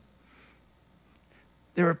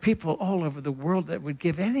 There are people all over the world that would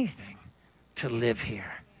give anything to live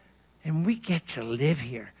here. And we get to live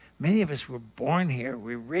here. Many of us were born here,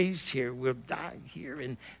 we're raised here, we'll die here,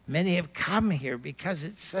 and many have come here because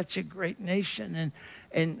it's such a great nation,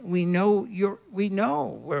 and we know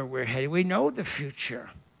where we're headed. We know the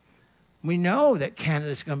future. We know that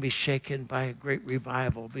Canada's going to be shaken by a great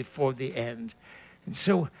revival before the end. And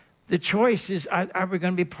so the choice is, are we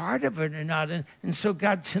going to be part of it or not? And so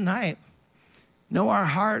God, tonight, know our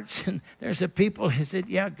hearts. And there's a people who said,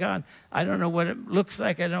 yeah, God, I don't know what it looks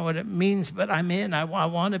like. I don't know what it means, but I'm in. I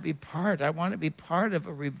want to be part. I want to be part of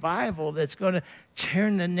a revival that's going to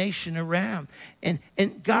turn the nation around. And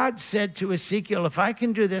God said to Ezekiel, if I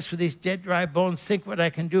can do this with these dead, dry bones, think what I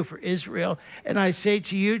can do for Israel. And I say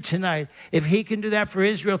to you tonight, if he can do that for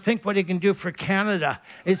Israel, think what he can do for Canada.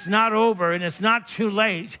 It's not over and it's not too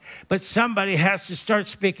late, but somebody has to start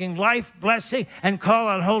speaking life, blessing, and call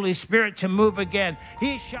on Holy Spirit to move again.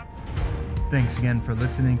 Thanks again for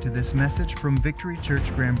listening to this message from Victory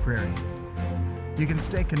Church Grand Prairie. You can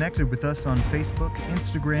stay connected with us on Facebook,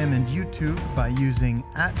 Instagram, and YouTube by using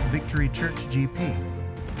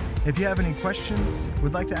 @VictoryChurchGP. If you have any questions,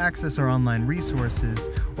 would like to access our online resources,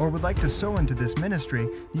 or would like to sow into this ministry,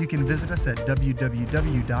 you can visit us at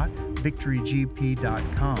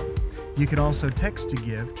www.victorygp.com. You can also text to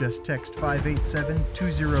give. Just text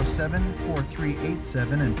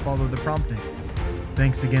 587-207-4387 and follow the prompting.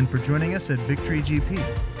 Thanks again for joining us at Victory GP.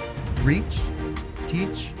 Reach,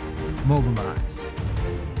 teach, mobilize.